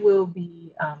hopefully will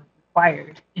be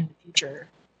required in the future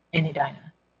in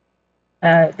Edina.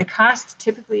 The cost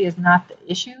typically is not the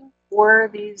issue for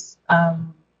these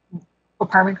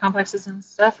apartment complexes and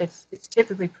stuff. It's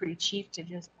typically pretty cheap to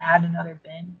just add another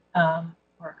bin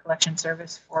or a collection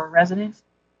service for residents.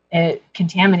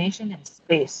 Contamination and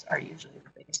space are usually the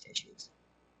biggest issues.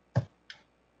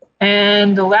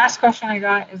 And the last question I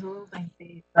got is a little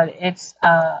lengthy, but it's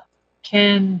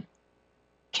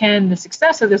can the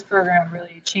success of this program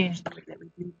really change the way that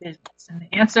we do business? And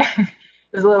the answer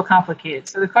is a little complicated.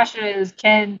 So the question is,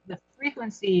 can the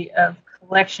frequency of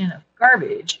collection of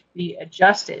garbage be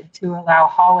adjusted to allow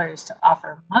haulers to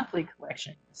offer monthly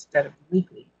collection instead of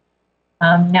weekly?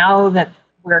 Now that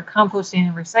we're composting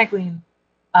and recycling,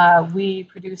 we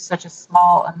produce such a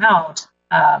small amount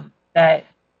that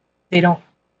they don't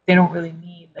really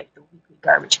need like the weekly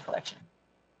garbage collection.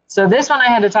 So this one I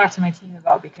had to talk to my team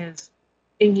about, because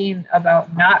thinking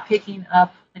about not picking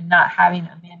up and not having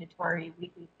a mandatory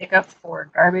weekly pickup for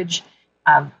garbage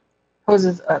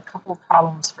poses a couple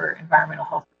problems for environmental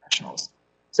health professionals.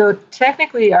 So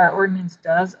technically our ordinance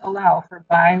does allow for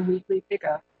bi-weekly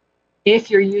pickup if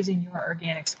you're using your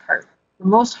organics cart. But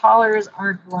most haulers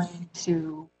aren't going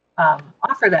to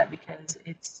offer that, because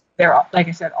they're, like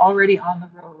I said, already on the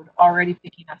road, already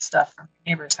picking up stuff from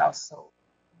your neighbor's house. So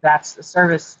that's the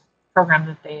service program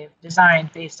that they've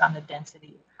designed based on the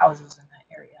density of houses in that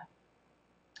area.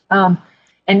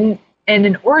 And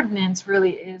an ordinance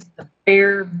really is the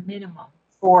bare minimum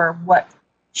for what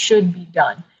should be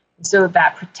done. And so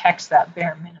that protects that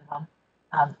bare minimum.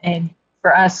 And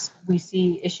for us, we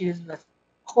see issues with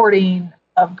hoarding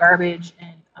of garbage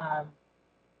and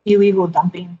illegal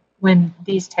dumping when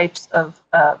these types of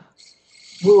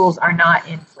rules are not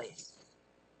in place.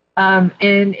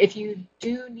 And if you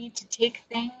do need to take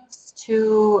things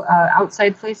to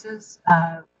outside places,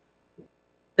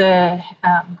 the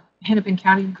Hennepin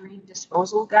County Green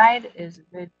Disposal Guide is a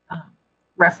good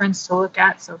reference to look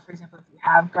at. So, for example, if you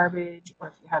have garbage or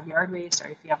if you have yard waste or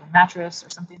if you have a mattress or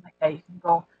something like that, you can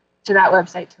go to that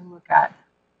website to look at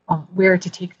where to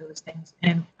take those things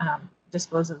and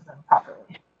dispose of them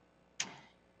properly.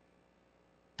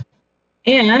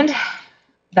 And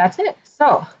that's it.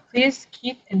 So please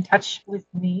keep in touch with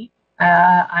me.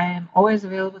 I am always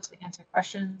available to answer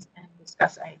questions and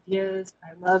discuss ideas.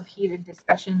 I love heated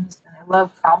discussions and I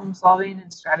love problem solving and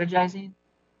strategizing.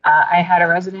 I had a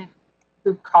resident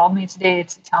who called me today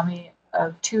to tell me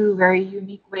of two very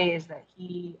unique ways that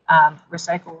he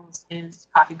recycles his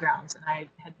coffee grounds. And I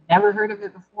had never heard of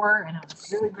it before. And I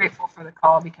was really grateful for the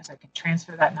call because I can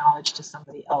transfer that knowledge to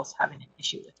somebody else having an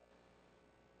issue with it.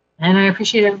 And I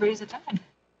appreciate everybody's attention.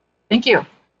 Thank you.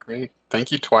 Great.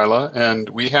 Thank you, Twyla. And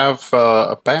we have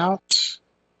about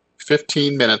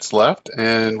 15 minutes left,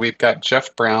 and we've got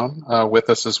Jeff Brown with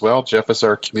us as well. Jeff is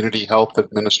our Community Health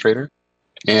Administrator.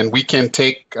 And we can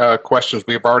take questions.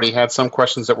 We've already had some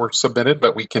questions that were submitted,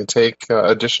 but we can take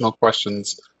additional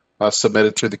questions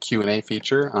submitted through the Q&A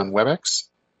feature on WebEx.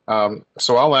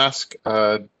 So I'll ask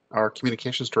our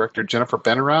Communications Director, Jennifer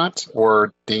Benarat,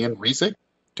 or Dan Riesig.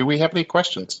 Do we have any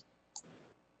questions?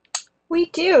 We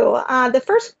do. The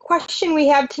first question we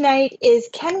have tonight is,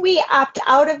 can we opt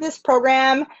out of this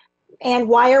program, and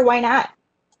why or why not?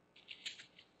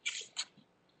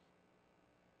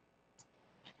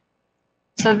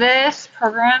 So this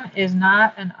program is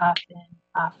not an opt-in,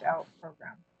 opt-out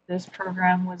program. This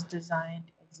program was designed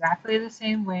exactly the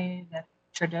same way that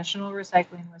traditional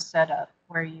recycling was set up,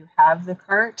 where you have the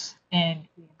cart and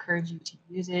we encourage you to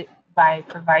use it by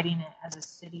providing it as a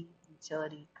city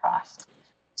utility cost.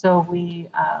 So we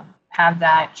have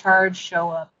that charge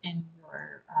show up in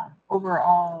your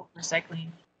overall recycling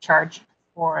charge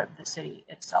for the city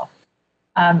itself.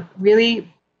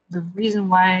 Really, the reason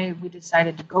why we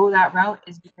decided to go that route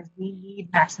is because we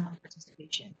need maximum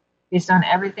participation. Based on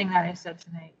everything that I said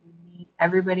tonight, we need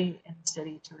everybody in the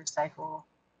city to recycle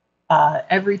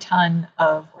every ton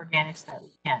of organics that we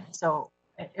can. So,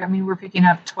 I mean, we're picking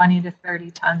up 20 to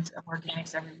 30 tons of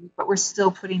organics every week, but we're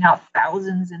still putting out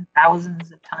thousands and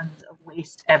thousands of tons of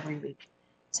waste every week.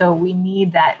 So we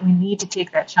need that. We need to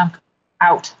take that chunk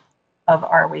out of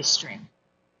our waste stream.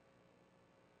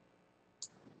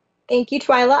 Thank you,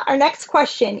 Twyla. Our next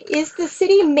question, is the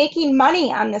city making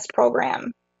money on this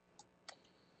program?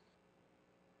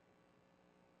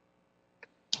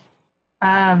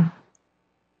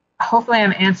 Hopefully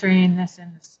I'm answering this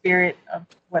in the spirit of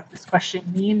what this question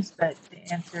means, but the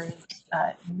answer is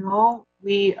no.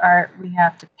 We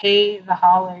have to pay the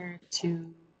hauler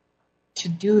to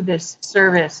do this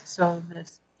service. So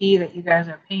this fee that you guys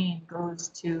are paying goes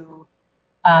to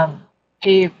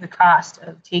pay the cost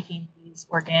of taking these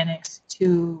organics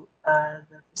to the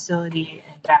facility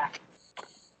and back.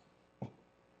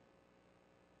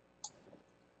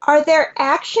 Are there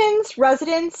actions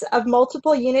residents of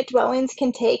multiple unit dwellings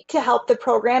can take to help the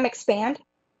program expand?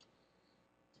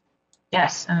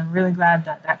 Yes, and I'm really glad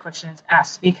that that question is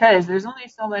asked because there's only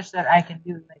so much that I can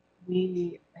do. Like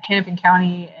Hennepin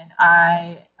County and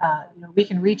I, we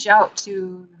can reach out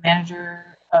to the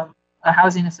manager of a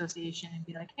housing association and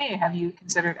be like, hey, have you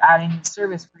considered adding this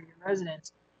service for your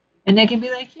residents? And they can be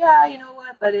like, yeah, you know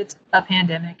what, but it's a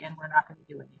pandemic and we're not going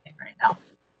to do anything right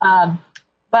now.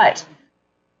 But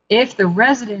if the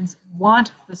residents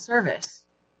want the service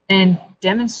and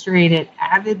demonstrate it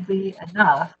avidly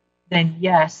enough, then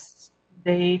yes,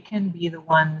 they can be the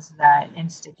ones that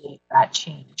instigate that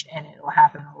change, and it will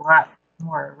happen a lot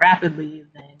more rapidly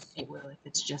than it will if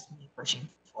it's just me pushing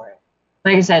for it.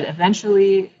 Like I said,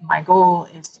 eventually my goal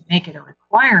is to make it a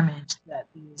requirement that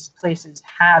these places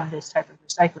have this type of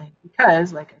recycling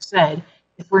because, like I said,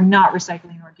 if we're not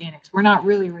recycling organics, we're not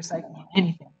really recycling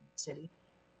anything in the city.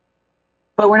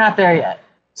 But we're not there yet.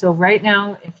 So right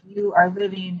now, if you are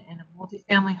living in a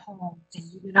multifamily home and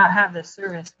you do not have this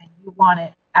service and you want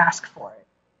it, ask for it.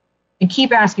 And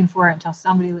keep asking for it until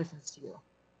somebody listens to you.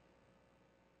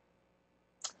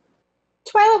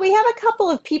 Twyla, we have a couple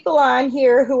of people on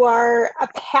here who are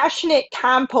passionate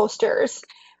composters.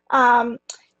 Can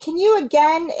you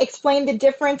again explain the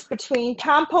difference between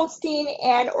composting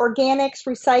and organics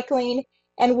recycling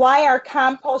and why our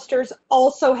composters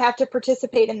also have to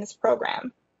participate in this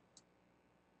program?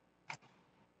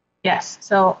 Yes,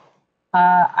 so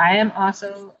I am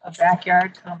also a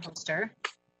backyard composter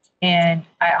and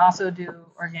I also do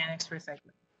organics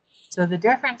recycling. So the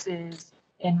difference is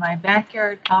in my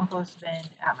backyard compost bin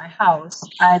at my house,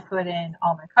 I put in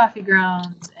all my coffee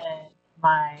grounds and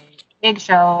my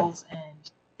eggshells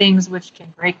and things which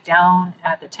can break down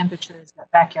at the temperatures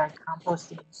that backyard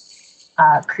composting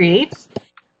creates.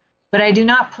 But I do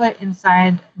not put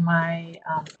inside my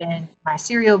bin my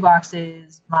cereal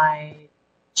boxes, my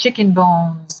chicken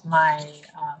bones, my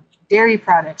dairy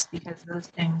products, because those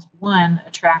things, one,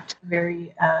 attract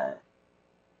very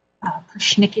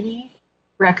persnickety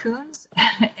raccoons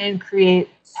and create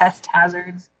pest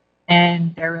hazards,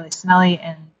 and they're really smelly,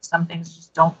 and some things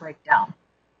just don't break down.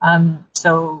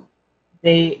 So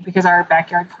because our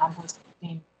backyard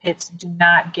composting pits do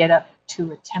not get up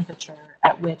to a temperature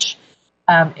at which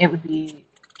it would be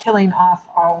killing off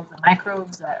all of the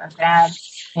microbes that are bad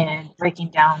and breaking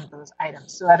down those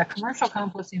items. So at a commercial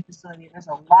composting facility, there's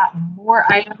a lot more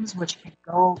items which can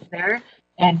go there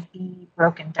and be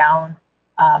broken down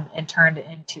and turned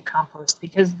into compost,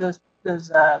 because those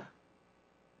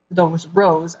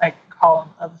rows, I call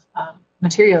them, of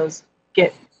materials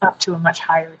get up to a much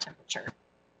higher temperature.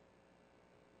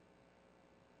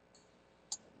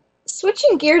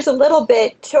 Switching gears a little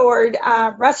bit toward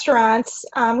restaurants,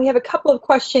 we have a couple of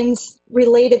questions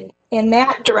related in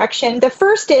that direction. The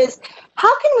first is,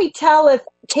 how can we tell if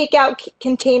takeout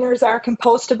containers are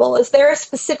compostable? Is there a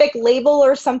specific label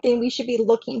or something we should be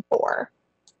looking for?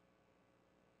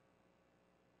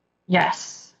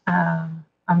 Yes.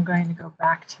 I'm going to go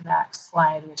back to that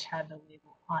slide which had the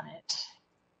label on it.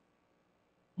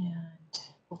 And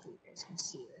hopefully you guys can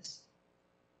see this.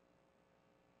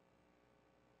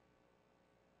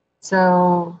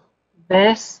 So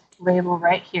this label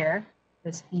right here,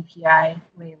 this BPI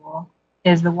label,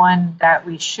 is the one that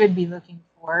we should be looking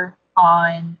for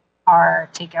on our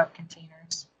takeout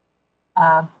containers.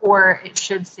 Or it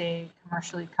should say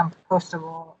commercially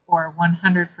compostable or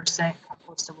 100%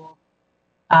 compostable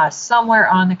somewhere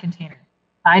on the container.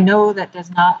 I know that does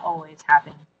not always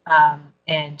happen.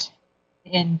 And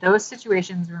in those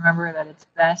situations, remember that it's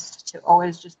best to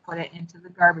always just put it into the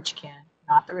garbage can,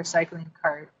 not the recycling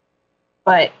cart.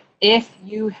 But if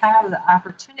you have the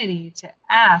opportunity to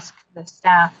ask the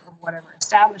staff of whatever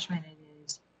establishment it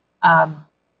is,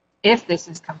 if this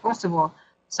is compostable,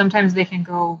 sometimes they can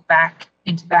go back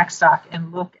into backstock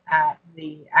and look at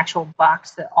the actual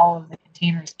box that all of the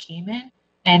containers came in,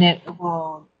 and it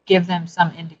will give them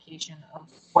some indication of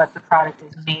what the product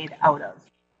is made out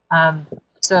of.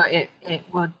 So it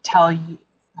will tell you,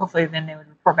 hopefully then they would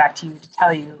report back to you to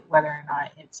tell you whether or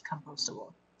not it's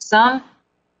compostable. Some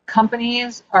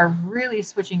companies are really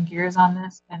switching gears on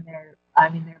this, and they're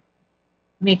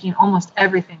making almost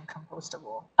everything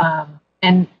compostable.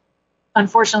 And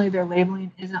unfortunately, their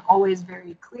labeling isn't always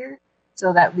very clear,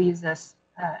 so that leaves us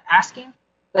asking.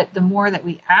 But the more that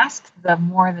we ask, the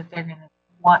more that they're going to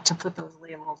want to put those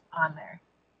labels on there.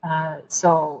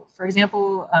 So, for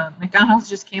example, McDonald's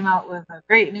just came out with a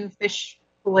great new fish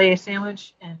fillet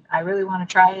sandwich, and I really want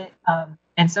to try it.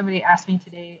 And somebody asked me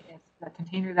today if the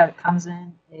container that it comes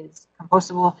in is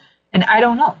compostable, and I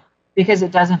don't know, because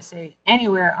it doesn't say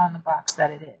anywhere on the box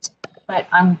that it is. But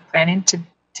I'm planning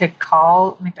to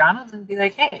call McDonald's and be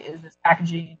like, hey, is this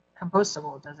packaging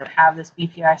compostable? Does it have this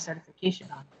BPI certification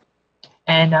on it?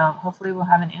 And hopefully we'll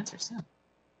have an answer soon.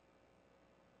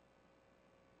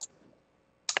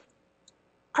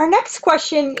 Our next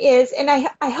question is, and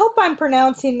I hope I'm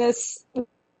pronouncing this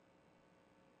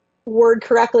word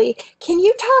correctly, can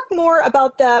you talk more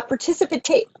about the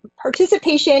participation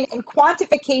and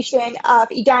quantification of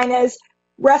Edina's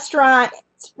restaurants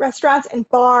and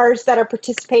bars that are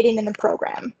participating in the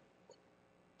program?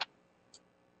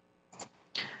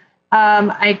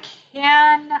 I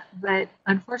can, but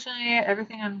unfortunately,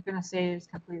 everything I'm going to say is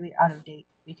completely out of date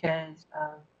because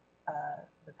of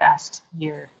the past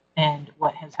year and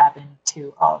what has happened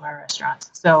to all of our restaurants.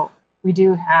 So we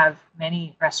do have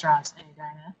many restaurants in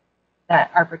Edina that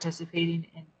are participating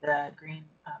in the green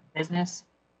business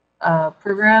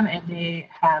program, and they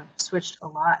have switched a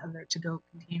lot of their to-go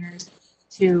containers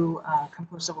to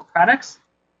compostable products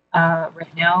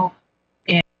right now,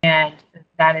 and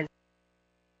that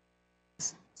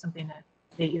is something that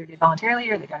they either did voluntarily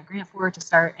or they got a grant for to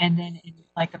start. And then in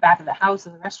like the back of the house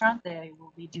of the restaurant, they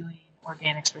will be doing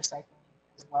organics recycling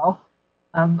as well.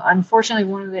 Unfortunately,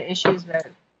 one of the issues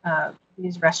that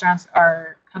these restaurants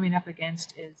are coming up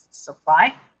against is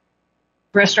supply.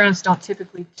 Restaurants don't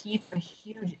typically keep a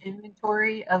huge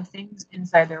inventory of things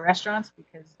inside their restaurants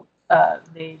because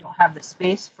they don't have the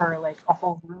space for like a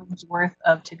whole room's worth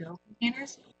of to-go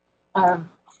containers.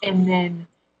 And then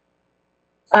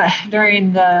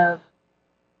during the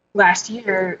last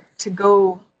year,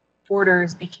 to-go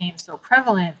orders became so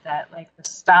prevalent that like the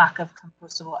stock of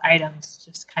compostable items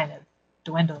just kind of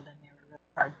dwindled and they were really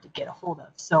hard to get a hold of.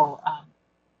 So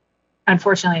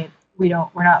unfortunately, we're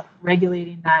not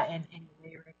regulating that in any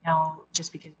way right now,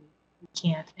 just because we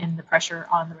can't, and the pressure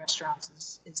on the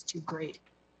restaurants is too great.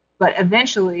 But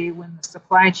eventually, when the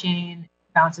supply chain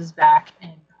bounces back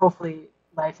and hopefully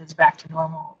life is back to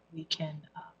normal, we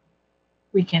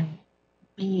can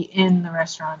be in the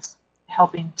restaurants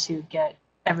helping to get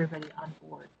everybody on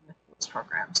board with those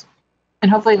programs. And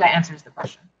hopefully that answers the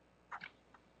question.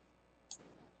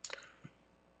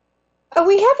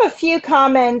 We have a few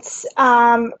comments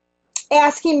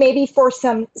asking maybe for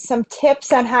some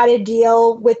tips on how to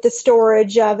deal with the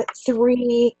storage of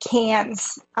 3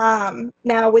 cans.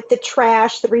 Now with the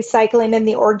trash, the recycling, and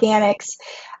the organics.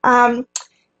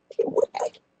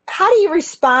 How do you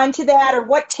respond to that, or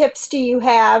what tips do you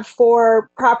have for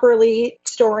properly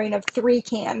storing of 3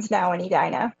 cans now in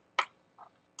Edina?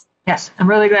 Yes, I'm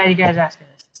really glad you guys asked me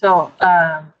this. So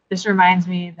this reminds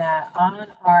me that on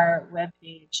our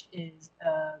webpage is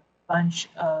a bunch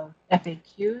of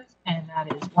FAQs, and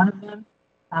that is one of them.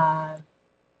 I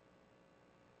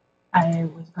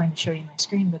was going to show you my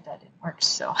screen, but that didn't work.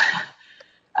 So,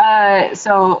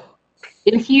 so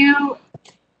if you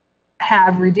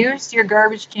have reduced your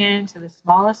garbage can to the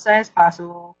smallest size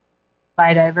possible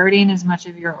by diverting as much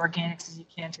of your organics as you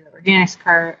can to the organics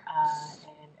cart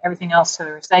and everything else to the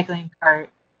recycling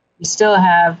cart, you still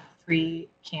have 3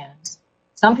 cans.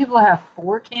 Some people have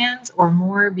 4 cans or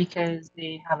more because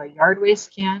they have a yard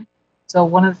waste can. So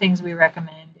one of the things we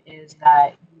recommend is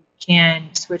that you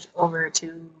can switch over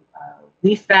to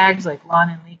leaf bags, like lawn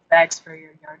and leaf bags for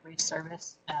your yard waste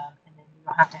service, and then you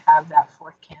don't have to have that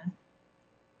 4th can.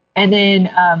 And then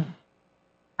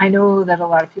I know that a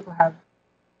lot of people have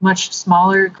much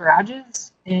smaller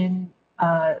garages in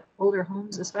older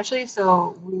homes especially,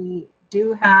 so we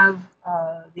do have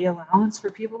the allowance for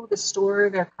people to store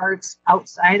their carts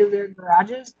outside of their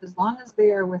garages as long as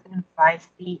they are within 5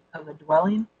 feet of a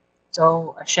dwelling,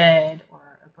 so a shed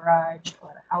or a garage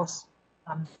or a house.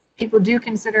 People do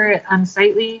consider it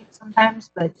unsightly sometimes,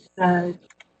 but the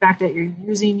fact that you're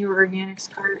using your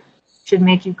organics cart should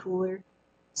make you cooler.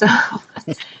 So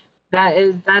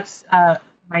that's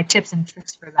my tips and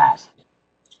tricks for that.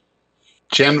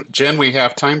 Jen, we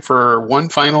have time for one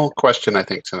final question, I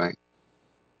think, tonight.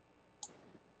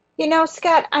 You know,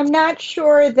 Scott, I'm not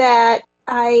sure that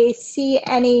I see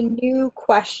any new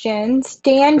questions.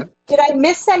 Dan, did I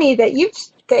miss any that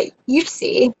you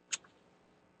see?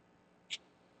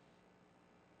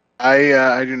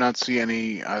 I do not see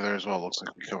any either as well. Looks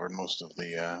like we covered most of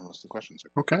the questions.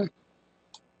 Okay.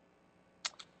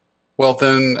 Well,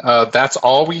 then that's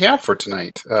all we have for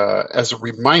tonight. As a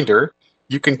reminder,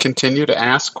 you can continue to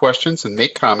ask questions and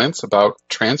make comments about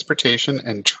transportation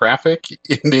and traffic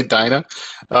in Edina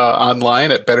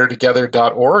online at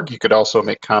bettertogether.org. You could also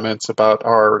make comments about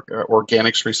our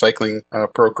organics recycling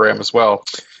program as well.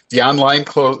 The online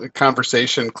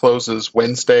conversation closes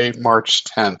Wednesday, March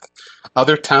 10th.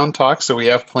 Other town talks that we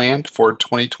have planned for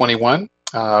 2021,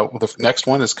 the next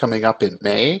one is coming up in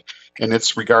May, and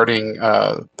it's regarding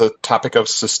the topic of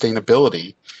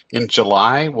sustainability. In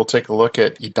July, we'll take a look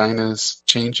at Edina's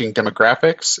changing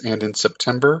demographics, and in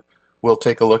September, we'll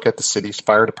take a look at the city's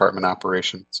fire department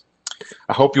operations.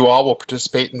 I hope you all will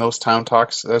participate in those town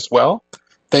talks as well.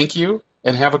 Thank you,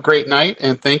 and have a great night,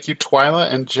 and thank you,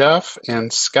 Twyla and Jeff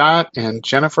and Scott and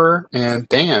Jennifer and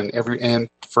Dan,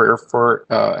 for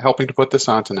helping to put this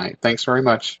on tonight. Thanks very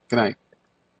much. Good night.